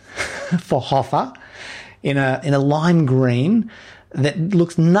H for Hoffer, in a lime green that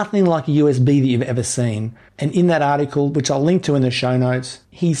looks nothing like a USB that you've ever seen. And in that article, which I'll link to in the show notes,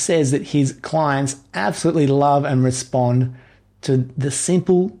 he says that his clients absolutely love and respond to the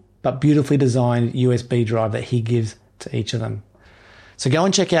simple but beautifully designed USB drive that he gives to each of them. So go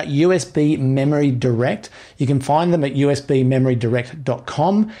and check out USB Memory Direct. You can find them at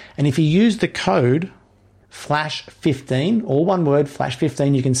usbmemorydirect.com. And if you use the code FLASH15, all one word,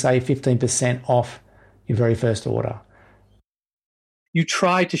 FLASH15, you can save 15% off your very first order. You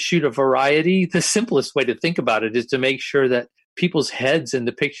try to shoot a variety. The simplest way to think about it is to make sure that people's heads in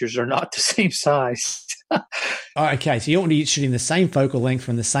the pictures are not the same size. Okay, so you don't want to be shooting the same focal length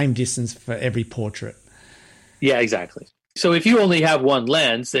from the same distance for every portrait. Yeah, exactly. So if you only have one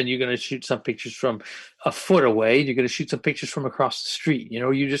lens, then you're going to shoot some pictures from a foot away. You're going to shoot some pictures from across the street.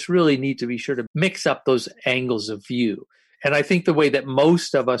 You just really need to be sure to mix up those angles of view. And I think the way that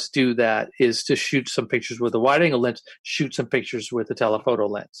most of us do that is to shoot some pictures with a wide angle lens, shoot some pictures with a telephoto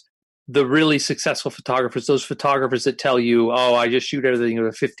lens. The really successful photographers, those photographers that tell you, oh, I just shoot everything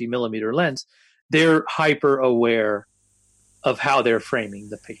with a 50 millimeter lens, they're hyper aware of how they're framing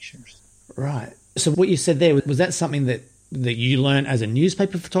the pictures. Right. So what you said there, was that something that you learned as a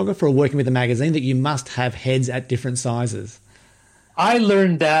newspaper photographer or working with a magazine, that you must have heads at different sizes? I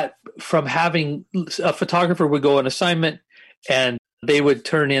learned that from having a photographer would go on assignment and they would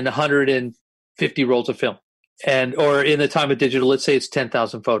turn in 150 rolls of film. Or in the time of digital, let's say it's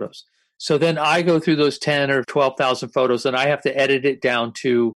 10,000 photos. So then I go through those 10 or 12,000 photos and I have to edit it down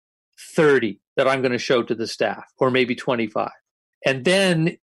to 30 that I'm going to show to the staff, or maybe 25. And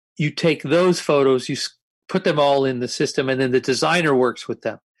then you take those photos, you put them all in the system, and then the designer works with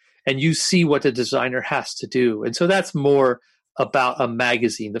them. And you see what the designer has to do. And so that's more about a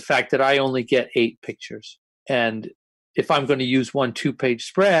magazine, the fact that I only get 8 pictures. And if I'm going to use one 2-page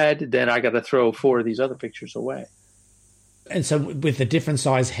spread, then I got to throw 4 of these other pictures away. And so with the different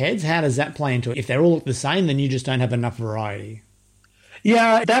size heads, how does that play into it? If they're all the same, then you just don't have enough variety.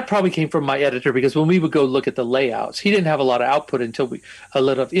 Yeah, that probably came from my editor, because when we would go look at the layouts, he didn't have a lot of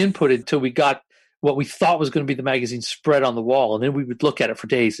input until we got what we thought was going to be the magazine spread on the wall. And then we would look at it for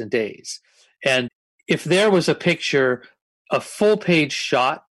days and days. And if there was a picture, a full page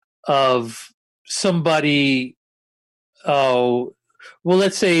shot of somebody,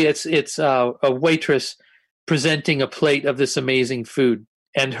 let's say it's a waitress presenting a plate of this amazing food,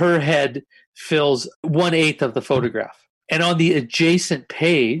 and her head fills 1/8 of the photograph. And on the adjacent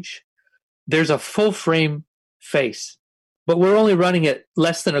page, there's a full frame face, but we're only running it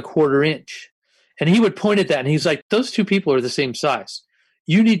less than a 1/4 inch. And he would point at that and he's like, those two people are the same size.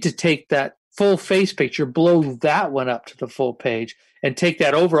 You need to take that full face picture, blow that one up to the full page, and take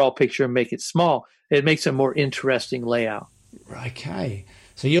that overall picture and make it small. It makes a more interesting layout. Okay.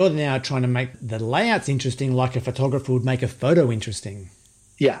 So you're now trying to make the layouts interesting like a photographer would make a photo interesting.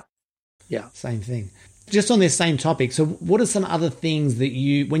 Yeah. Same thing. Just on this same topic, so what are some other things that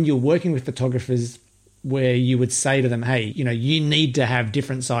when you're working with photographers, where you would say to them, hey, you need to have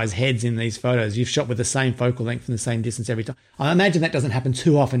different size heads in these photos. You've shot with the same focal length from the same distance every time. I imagine that doesn't happen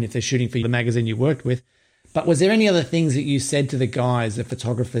too often if they're shooting for the magazine you worked with. But was there any other things that you said to the guys, the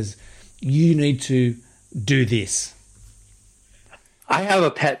photographers, you need to do this? I have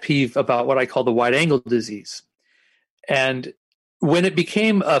a pet peeve about what I call the wide angle disease. And when it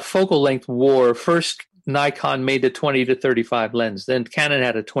became a focal length war, first Nikon made the 20 to 35 lens. Then Canon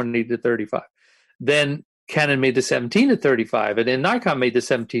had a 20 to 35. Then Canon made the 17 to 35. And then Nikon made the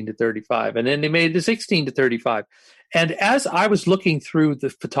 17 to 35. And then they made the 16 to 35. And as I was looking through the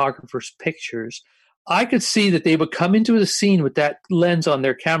photographer's pictures, I could see that they would come into the scene with that lens on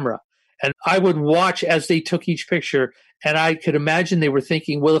their camera. And I would watch as they took each picture. And I could imagine they were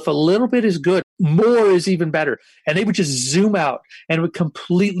thinking, well, if a little bit is good, more is even better. And they would just zoom out and it would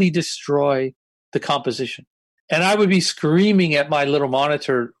completely destroy the composition. And I would be screaming at my little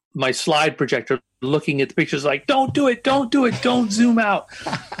monitor, my slide projector, looking at the pictures like, don't do it, don't zoom out.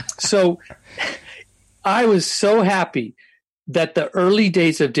 So I was so happy that the early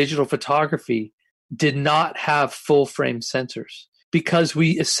days of digital photography did not have full frame sensors, because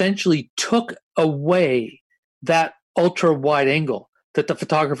we essentially took away that ultra wide angle that the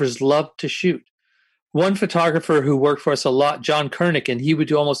photographers loved to shoot. One photographer who worked for us a lot, John Kernick, and he would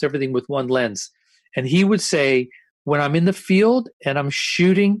do almost everything with one lens. And he would say, when I'm in the field and I'm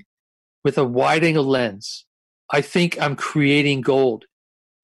shooting with a wide angle lens, I think I'm creating gold.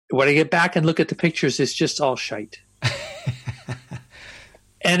 When I get back and look at the pictures, it's just all shite.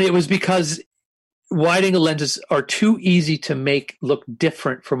 And it was because wide angle lenses are too easy to make look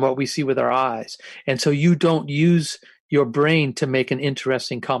different from what we see with our eyes. And so you don't use your brain to make an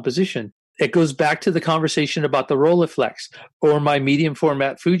interesting composition. It goes back to the conversation about the Rolleiflex or my medium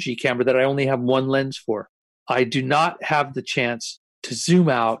format Fuji camera that I only have one lens for. I do not have the chance to zoom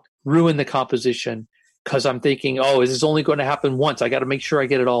out, ruin the composition, because I'm thinking, oh, is this only going to happen once? I got to make sure I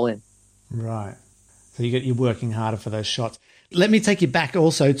get it all in. Right. So you're working harder for those shots. Let me take you back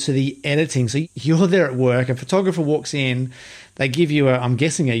also to the editing. So you're there at work, a photographer walks in, they give you, I'm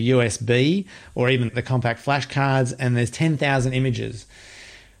guessing, a USB or even the compact flash cards, and there's 10,000 images.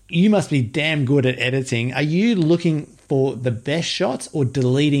 You must be damn good at editing. Are you looking for the best shots or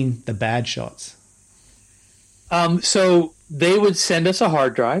deleting the bad shots? So they would send us a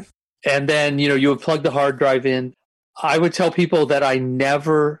hard drive, and then, you would plug the hard drive in. I would tell people that I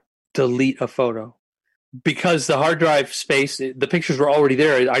never delete a photo because the hard drive space, the pictures were already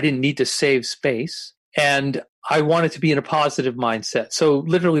there. I didn't need to save space, and I wanted to be in a positive mindset. So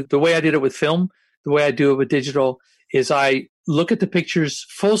literally the way I did it with film, the way I do it with digital is I look at the pictures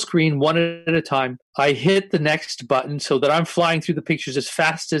full screen, one at a time. I hit the next button so that I'm flying through the pictures as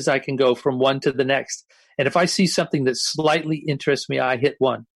fast as I can go from one to the next. And if I see something that slightly interests me, I hit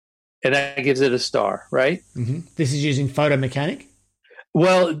one, and that gives it a star, right? Mm-hmm. This is using Photo Mechanic?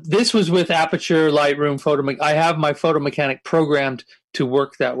 Well, this was with Aperture, Lightroom, I have my Photo Mechanic programmed to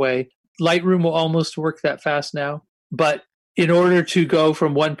work that way. Lightroom will almost work that fast now. But in order to go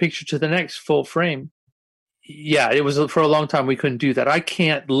from one picture to the next full frame, it was for a long time we couldn't do that. I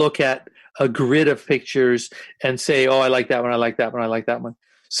can't look at a grid of pictures and say, oh, I like that one, I like that one, I like that one.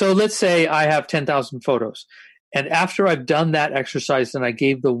 So let's say I have 10,000 photos. And after I've done that exercise and I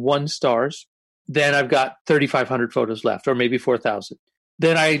gave the 1 stars, then I've got 3,500 photos left, or maybe 4,000.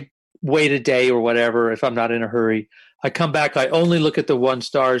 Then I wait a day or whatever if I'm not in a hurry. I come back, I only look at the 1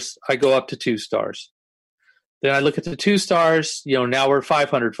 stars, I go up to 2 stars. Then I look at the 2 stars, now we're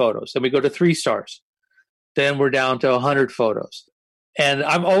 500 photos. Then we go to 3 stars. Then we're down to 100 photos. And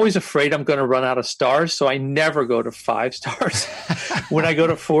I'm always afraid I'm going to run out of stars, so I never go to 5 stars. When I go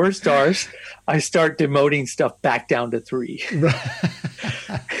to 4 stars, I start demoting stuff back down to 3.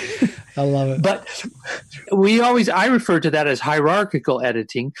 I love it. But I refer to that as hierarchical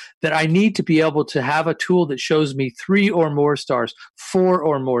editing, that I need to be able to have a tool that shows me 3 or more stars, 4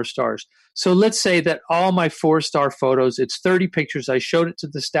 or more stars. So let's say that all my 4-star photos, it's 30 pictures. I showed it to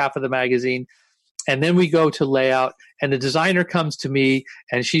the staff of the magazine. And then we go to layout, and the designer comes to me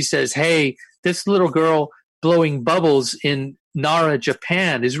and she says, hey, this little girl blowing bubbles in Nara,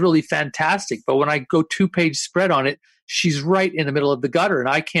 Japan is really fantastic. But when I go 2-page spread on it, she's right in the middle of the gutter and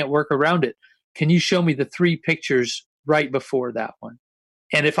I can't work around it. Can you show me the 3 pictures right before that one?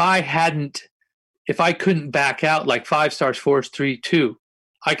 And if I couldn't back out like 5 stars, 4, 3, 2,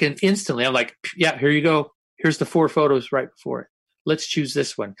 I can instantly, I'm like, yeah, here you go. Here's the 4 photos right before it. Let's choose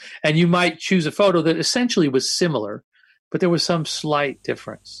this one. And you might choose a photo that essentially was similar, but there was some slight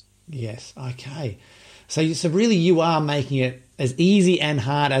difference. Yes. Okay. So really you are making it as easy and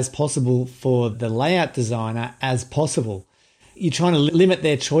hard as possible for the layout designer as possible. You're trying to limit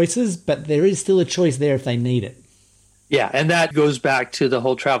their choices, but there is still a choice there if they need it. Yeah. And that goes back to the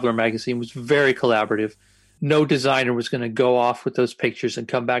whole Traveler magazine. It was very collaborative. No designer was going to go off with those pictures and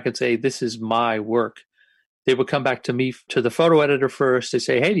come back and say, this is my work. They would come back to me, to the photo editor first. They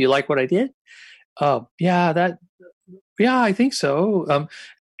say, hey, do you like what I did? Yeah, I think so.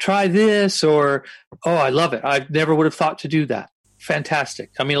 Try this, or, oh, I love it. I never would have thought to do that. Fantastic.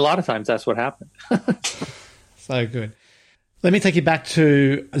 I mean, a lot of times that's what happened. So good. Let me take you back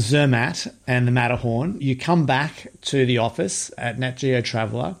to Zermatt and the Matterhorn. You come back to the office at Nat Geo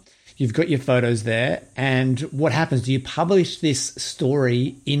Traveler. You've got your photos there. And what happens? Do you publish this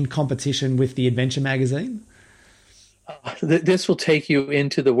story in competition with the Adventure magazine? This will take you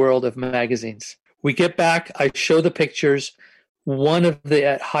into the world of magazines. We get back, I show the pictures. One of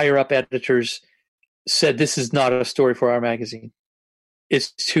the higher up editors said, this is not a story for our magazine.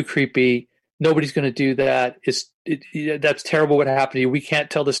 It's too creepy. Nobody's going to do that. That's terrible what happened to you. We can't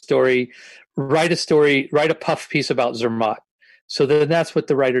tell the story. Write a puff piece about Zermatt. So then that's what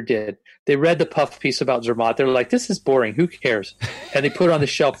the writer did. They read the puff piece about Zermatt. They're like, this is boring. Who cares? And they put it on the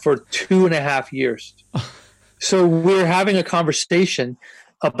shelf for 2.5 years. So we're having a conversation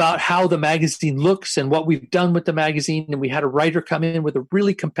about how the magazine looks and what we've done with the magazine. And we had a writer come in with a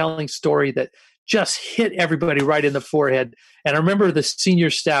really compelling story that just hit everybody right in the forehead. And I remember the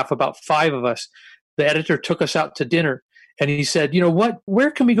senior staff, about 5 of us, the editor took us out to dinner. And he said, you know what, where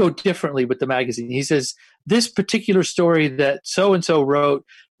can we go differently with the magazine? He says, this particular story that so-and-so wrote,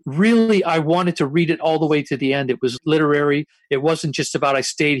 really, I wanted to read it all the way to the end. It was literary. It wasn't just about I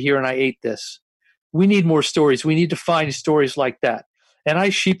stayed here and I ate this. We need more stories. We need to find stories like that. And I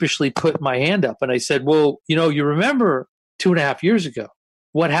sheepishly put my hand up and I said, well, you remember 2.5 years ago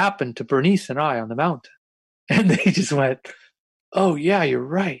what happened to Bernice and I on the mountain? And they just went, oh, yeah, you're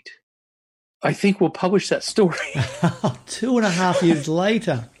right. I think we'll publish that story. 2.5 years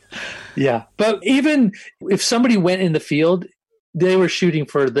later. Yeah. But even if somebody went in the field, They were shooting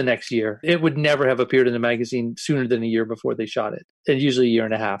for the next year. It would never have appeared in the magazine sooner than a year before they shot it, and usually a year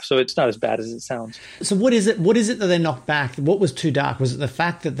and a half. So it's not as bad as it sounds. So what is it? What is it that they knocked back? What was too dark? Was it the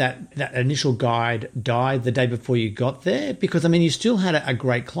fact that initial guide died the day before you got there? Because I mean, you still had a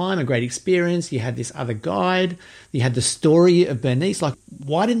great climb, a great experience. You had this other guide. You had the story of Bernice. Like,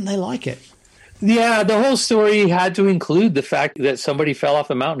 why didn't they like it? Yeah, the whole story had to include the fact that somebody fell off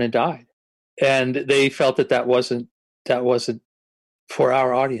the mountain and died, and they felt that wasn't for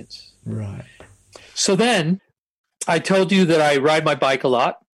our audience. Right. So then I told you that I ride my bike a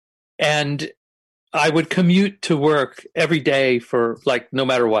lot, and I would commute to work every day for like no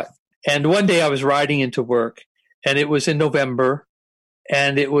matter what. And one day I was riding into work, and it was in November,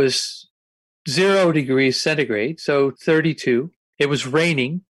 and it was 0 degrees centigrade, so 32. It was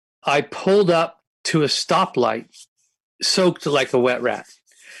raining. I pulled up to a stoplight, soaked like a wet rat.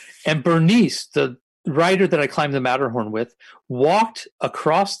 And Bernice, the rider that I climbed the Matterhorn with, walked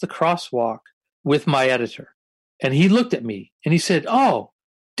across the crosswalk with my editor. And he looked at me and he said, "Oh,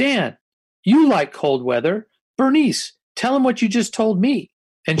 Dan, you like cold weather. Bernice, tell him what you just told me."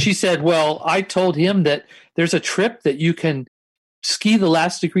 And she said, "Well, I told him that there's a trip that you can ski the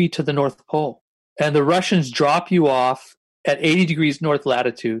last degree to the North Pole. And the Russians drop you off at 80 degrees north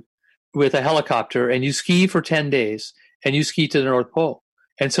latitude with a helicopter, and you ski for 10 days, and you ski to the North Pole."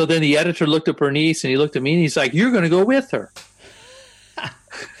 And so then the editor looked at Bernice, and he looked at me, and he's like, "You're going to go with her."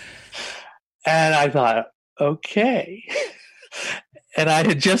 And I thought, okay. And I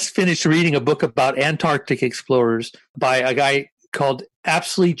had just finished reading a book about Antarctic explorers by a guy called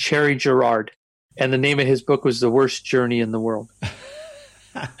Apsley Cherry Gerard. And the name of his book was The Worst Journey in the World.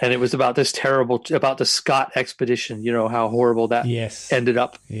 And it was about this about the Scott expedition, you know, how horrible that ended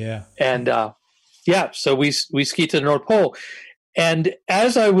up. Yeah. And so we skied to the North Pole. And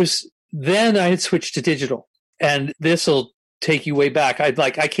as I had switched to digital. And this will take you way back. I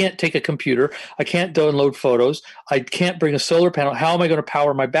can't take a computer. I can't download photos. I can't bring a solar panel. How am I going to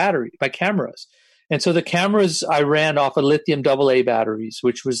power my cameras? And so the cameras I ran off of lithium AA batteries,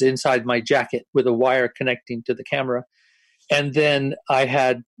 which was inside my jacket with a wire connecting to the camera. And then I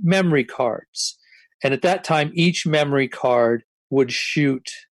had memory cards. And at that time, each memory card would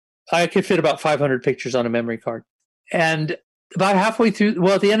shoot, I could fit about 500 pictures on a memory card. And about halfway through,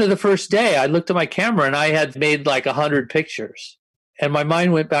 at the end of the first day, I looked at my camera and I had made like 100 pictures. And my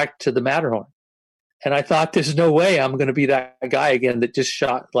mind went back to the Matterhorn. And I thought, there's no way I'm going to be that guy again that just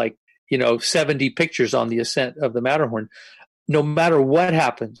shot 70 pictures on the ascent of the Matterhorn. No matter what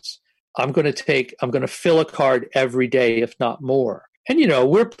happens, I'm going to fill a card every day, if not more. And,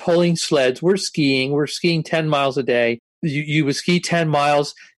 we're pulling sleds, we're skiing 10 miles a day. You would ski 10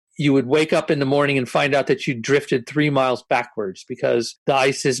 miles. You would wake up in the morning and find out that you drifted 3 miles backwards because the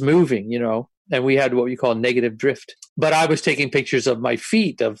ice is moving, and we had what we call negative drift. But I was taking pictures of my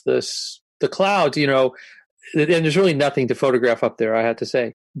feet, of the clouds, and there's really nothing to photograph up there, I had to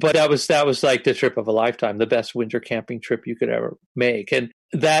say. But that was like the trip of a lifetime, the best winter camping trip you could ever make. And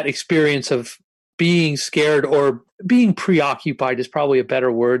that experience of being scared or being preoccupied is probably a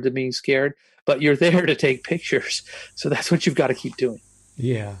better word than being scared, but you're there to take pictures. So that's what you've got to keep doing.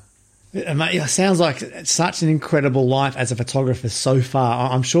 Yeah. It sounds like such an incredible life as a photographer so far.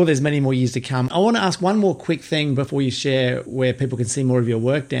 I'm sure there's many more years to come. I want to ask one more quick thing before you share where people can see more of your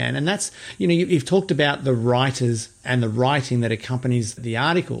work, Dan. And that's, you've talked about the writers and the writing that accompanies the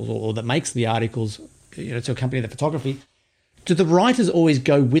articles or that makes the articles, to accompany the photography. Do the writers always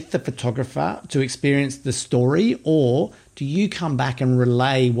go with the photographer to experience the story, or do you come back and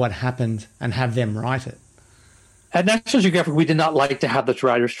relay what happened and have them write it? At National Geographic, we did not like to have the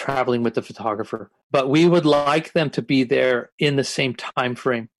writers traveling with the photographer, but we would like them to be there in the same time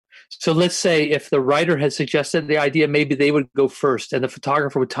frame. So let's say if the writer had suggested the idea, maybe they would go first and the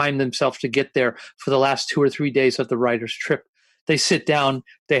photographer would time themselves to get there for the last 2 or 3 days of the writer's trip. They sit down,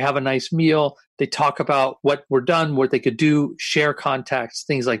 they have a nice meal, they talk about what we're done, what they could do, share contacts,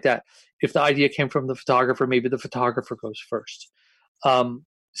 things like that. If the idea came from the photographer, maybe the photographer goes first.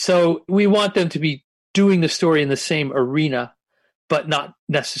 So we want them to be doing the story in the same arena, but not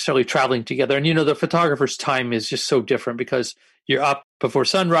necessarily traveling together. And, the photographer's time is just so different because you're up before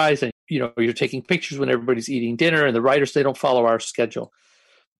sunrise and, you're taking pictures when everybody's eating dinner, and the writers, they don't follow our schedule.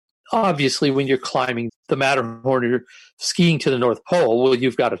 Obviously, when you're climbing the Matterhorn or you're skiing to the North Pole, well,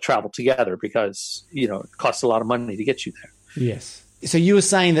 you've got to travel together because, it costs a lot of money to get you there. Yes. So you were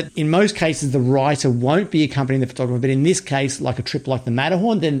saying that in most cases, the writer won't be accompanying the photographer, but in this case, like a trip like the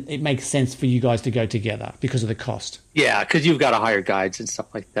Matterhorn, then it makes sense for you guys to go together because of the cost. Yeah, because you've got to hire guides and stuff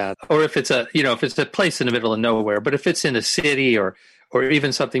like that. Or if it's a place in the middle of nowhere, but if it's in a city or or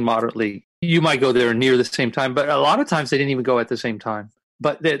even something moderately, you might go there near the same time. But a lot of times they didn't even go at the same time.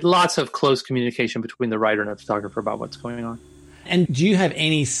 But there's lots of close communication between the writer and the photographer about what's going on. And do you have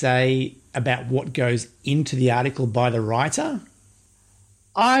any say about what goes into the article by the writer?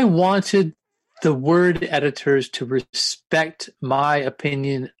 I wanted the word editors to respect my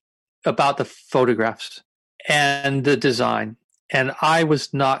opinion about the photographs and the design. And I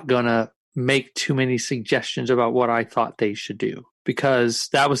was not going to make too many suggestions about what I thought they should do, because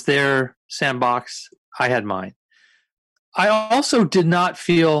that was their sandbox. I had mine. I also did not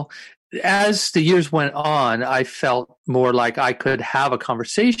feel, as the years went on, I felt more like I could have a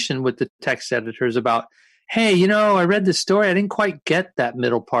conversation with the text editors about, hey, I read this story. I didn't quite get that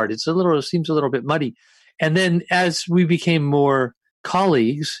middle part. It seems a little bit muddy. And then as we became more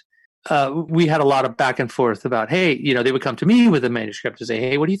colleagues, we had a lot of back and forth about, hey, they would come to me with a manuscript and say,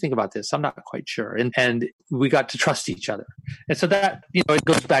 hey, what do you think about this? I'm not quite sure. And we got to trust each other. And so that, it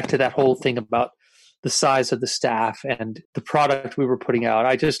goes back to that whole thing about the size of the staff and the product we were putting out.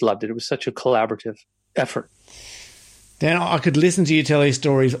 I just loved it. It was such a collaborative effort. Dan, I could listen to you tell these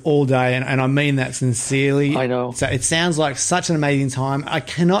stories all day, and I mean that sincerely. I know. So it sounds like such an amazing time. I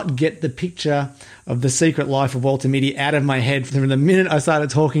cannot get the picture of The Secret Life of Walter Mitty out of my head from the minute I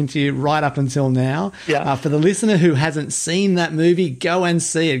started talking to you right up until now. Yeah. For the listener who hasn't seen that movie, go and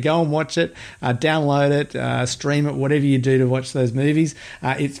see it. Go and watch it. Download it. Stream it. Whatever you do to watch those movies.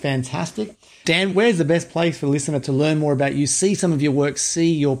 It's fantastic. Dan, where's the best place for the listener to learn more about you, see some of your work,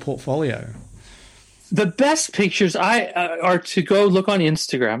 see your portfolio? The best pictures are to go look on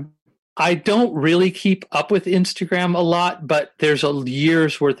Instagram. I don't really keep up with Instagram a lot, but there's a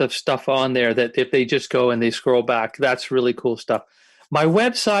year's worth of stuff on there that if they just go and they scroll back, that's really cool stuff. My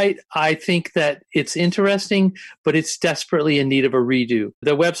website, I think that it's interesting, but it's desperately in need of a redo.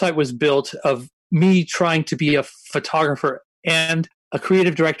 The website was built of me trying to be a photographer and a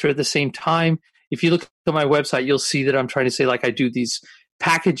creative director at the same time. If you look at my website, you'll see that I'm trying to say, like, I do these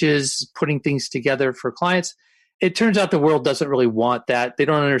packages, putting things together for clients. It turns out the world doesn't really want that. They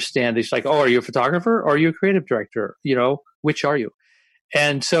don't understand. It's like, oh, are you a photographer or are you a creative director? Which are you?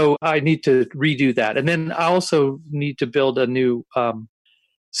 And so I need to redo that. And then I also need to build a new,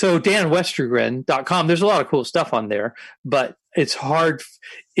 so danwestergren.com, there's a lot of cool stuff on there, but it's hard.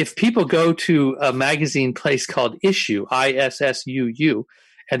 If people go to a magazine place called Issue, ISSUU,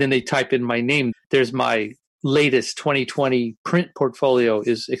 and then they type in my name, there's my latest 2020 print portfolio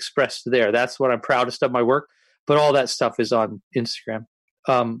is expressed there. That's what I'm proudest of my work, but all that stuff is on Instagram.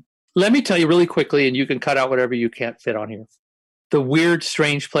 Let me tell you really quickly, and you can cut out whatever you can't fit on here, the weird,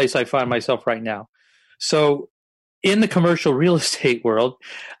 strange place I find myself right now. So in the commercial real estate world,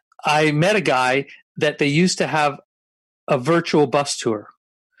 I met a guy that they used to have a virtual bus tour.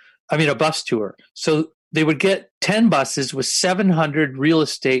 A bus tour. So they would get 10 buses with 700 real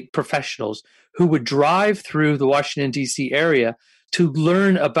estate professionals who would drive through the Washington, D.C. area to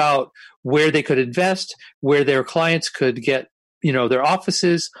learn about where they could invest, where their clients could get, their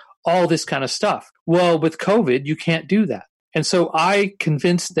offices, all this kind of stuff. Well, with COVID, you can't do that. And so I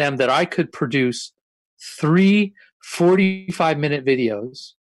convinced them that I could produce 3 45-minute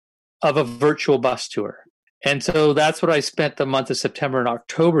videos of a virtual bus tour. And so that's what I spent the month of September and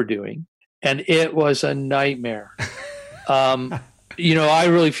October doing. And it was a nightmare. I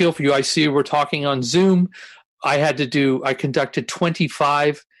really feel for you. I see we're talking on Zoom. I conducted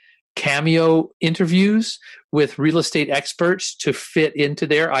 25 Cameo interviews with real estate experts to fit into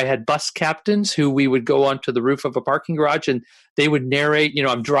there. I had bus captains who we would go onto the roof of a parking garage and they would narrate,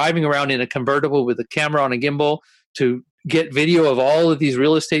 I'm driving around in a convertible with a camera on a gimbal to get video of all of these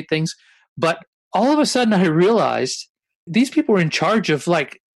real estate things. But all of a sudden I realized these people were in charge of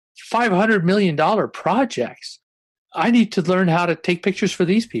like $500 million projects. I need to learn how to take pictures for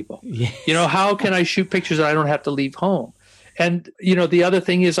these people. Yes. How can I shoot pictures that I don't have to leave home? And, the other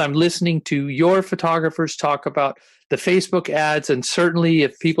thing is I'm listening to your photographers talk about the Facebook ads. And certainly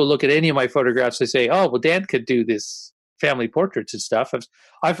if people look at any of my photographs, they say, oh, well, Dan could do this family portraits and stuff.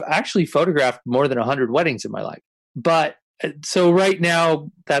 I've actually photographed more than 100 weddings in my life. But so right now,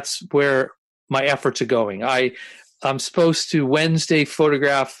 that's where my efforts are going. I'm supposed to Wednesday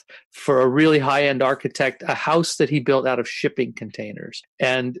photograph for a really high-end architect, a house that he built out of shipping containers.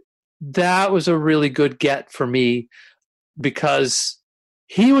 And that was a really good get for me because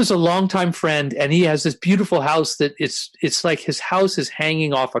he was a longtime friend and he has this beautiful house that it's like his house is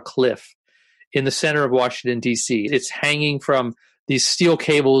hanging off a cliff in the center of Washington, D.C. It's hanging from these steel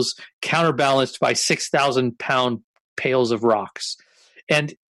cables counterbalanced by 6,000-pound pails of rocks.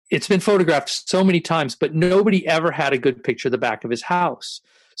 And it's been photographed so many times, but nobody ever had a good picture of the back of his house.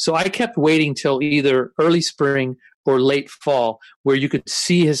 So I kept waiting till either early spring or late fall, where you could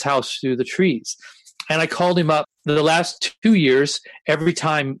see his house through the trees. And I called him up the last 2 years. Every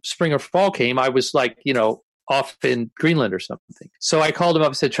time spring or fall came, I was like, off in Greenland or something. So I called him up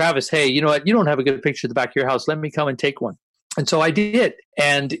and said, Travis, hey, you know what? You don't have a good picture of the back of your house. Let me come and take one. And so I did.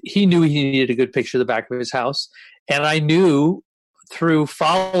 And he knew he needed a good picture of the back of his house. And I knew through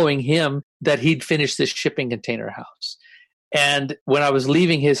following him that he'd finished this shipping container house. And when I was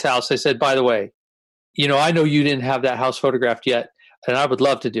leaving his house, I said, by the way, I know you didn't have that house photographed yet, and I would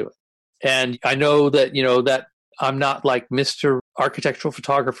love to do it. And I know that, that I'm not like Mr. Architectural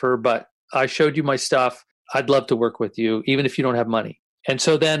Photographer, but I showed you my stuff. I'd love to work with you, even if you don't have money. And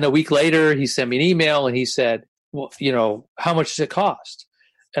so then a week later, he sent me an email and he said, well, how much does it cost?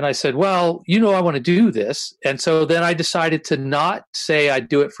 And I said, well, I want to do this. And so then I decided to not say I'd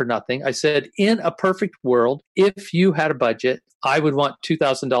do it for nothing. I said, in a perfect world, if you had a budget, I would want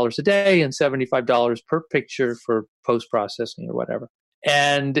 $2,000 a day and $75 per picture for post-processing or whatever.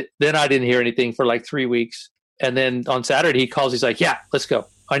 And then I didn't hear anything for like 3 weeks. And then on Saturday, he calls. He's like, yeah, let's go.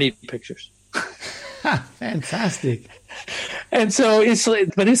 I need pictures. Fantastic. And so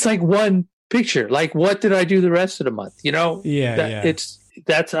it's like one picture. Like, what did I do the rest of the month?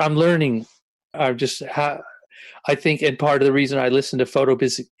 I'm learning. I think, and part of the reason I listen to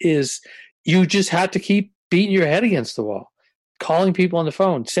PhotoBiz is you just have to keep beating your head against the wall, calling people on the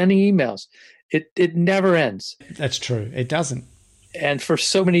phone, sending emails. It never ends. That's true. It doesn't. And for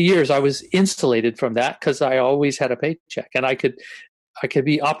so many years, I was insulated from that because I always had a paycheck, and I could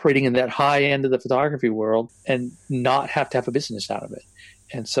be operating in that high end of the photography world and not have to have a business out of it.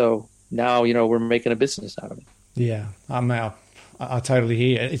 And so now, we're making a business out of it. Yeah, I totally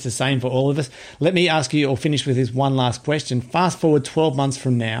hear you. It's the same for all of us. Let me ask you, or finish with this one last question. Fast forward 12 months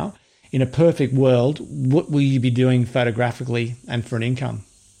from now, in a perfect world, what will you be doing photographically and for an income?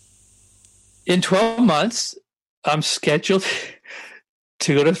 In 12 months, I'm scheduled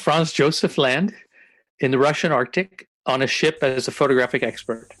to go to Franz Josef Land in the Russian Arctic on a ship as a photographic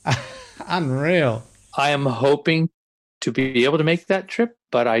expert. Unreal. I am hoping to be able to make that trip,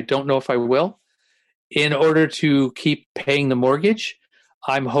 but I don't know if I will. In order to keep paying the mortgage,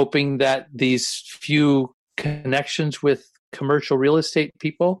 I'm hoping that these few connections with commercial real estate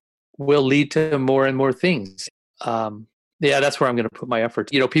people will lead to more and more things. That's where I'm going to put my effort.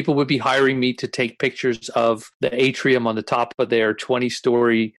 People would be hiring me to take pictures of the atrium on the top of their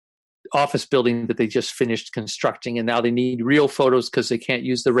 20-story office building that they just finished constructing, and now they need real photos because they can't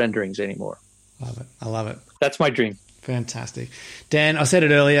use the renderings anymore. Love it. I love it. That's my dream. Fantastic. Dan, I said it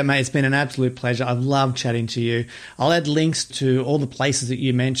earlier, mate, it's been an absolute pleasure. I've loved chatting to you. I'll add links to all the places that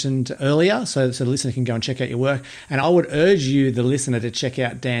you mentioned earlier so the listener can go and check out your work. And I would urge you, the listener, to check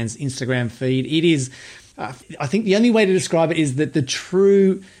out Dan's Instagram feed. It is, I think the only way to describe it is that the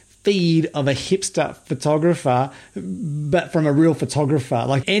true feed of a hipster photographer, but from a real photographer.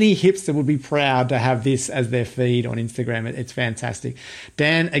 Like, any hipster would be proud to have this as their feed on Instagram. It's fantastic.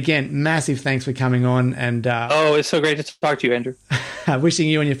 Dan, again, massive thanks for coming on. And it's so great to talk to you, Andrew. Wishing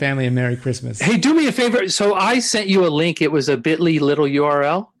you and your family a Merry Christmas. Hey, do me a favor. So I sent you a link. It was a bit.ly little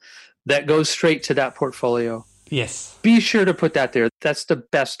URL that goes straight to that portfolio. Yes. Be sure to put that there. That's the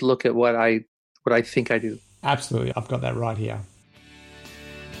best look at what I think I do. Absolutely. I've got that right here.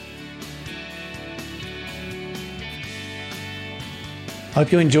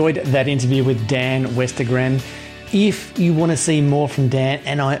 Hope you enjoyed that interview with Dan Westergren. If you want to see more from Dan,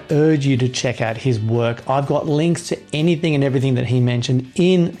 and I urge you to check out his work, I've got links to anything and everything that he mentioned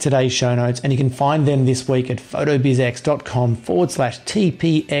in today's show notes, and you can find them this week at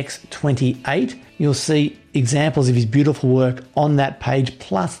photobizx.com/TPX28. You'll see examples of his beautiful work on that page,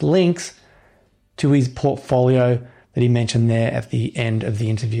 plus links to his portfolio that he mentioned there at the end of the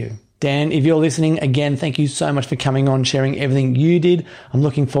interview. Dan, if you're listening, again, thank you so much for coming on, sharing everything you did. I'm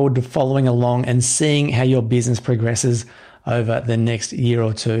looking forward to following along and seeing how your business progresses over the next year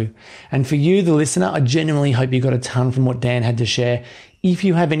or two. And for you, the listener, I genuinely hope you got a ton from what Dan had to share. If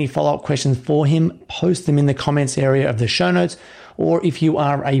you have any follow-up questions for him, post them in the comments area of the show notes. Or if you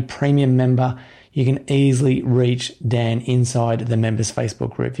are a premium member, you can easily reach Dan inside the members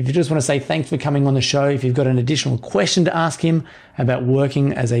Facebook group. If you just want to say thanks for coming on the show, if you've got an additional question to ask him about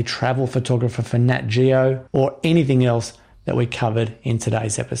working as a travel photographer for Nat Geo, or anything else that we covered in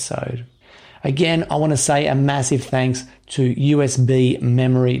today's episode. Again, I want to say a massive thanks to USB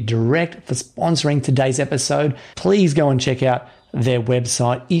Memory Direct for sponsoring today's episode. Please go and check out their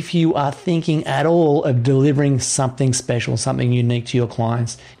website if you are thinking at all of delivering something special, something unique to your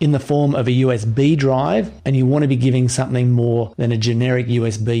clients in the form of a USB drive, and you want to be giving something more than a generic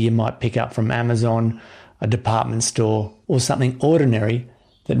USB you might pick up from Amazon, a department store, or something ordinary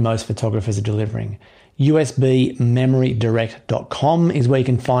that most photographers are delivering. usbmemorydirect.com is where you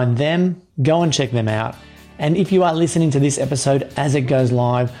can find them. Go and check them out. And if you are listening to this episode as it goes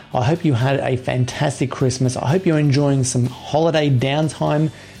live, I hope you had a fantastic Christmas. I hope you're enjoying some holiday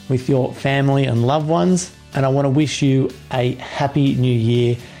downtime with your family and loved ones. And I want to wish you a happy new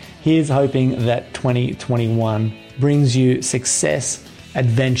year. Here's hoping that 2021 brings you success,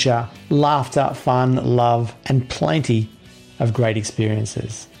 adventure, laughter, fun, love, and plenty of great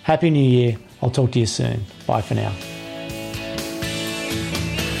experiences. Happy New Year. I'll talk to you soon. Bye for now.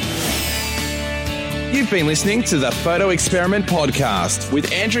 You've been listening to the Photo Experiment Podcast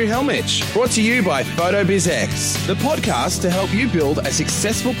with Andrew Helmich, brought to you by PhotoBizX, the podcast to help you build a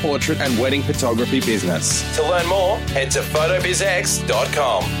successful portrait and wedding photography business. To learn more, head to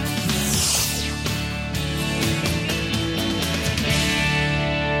photobizx.com.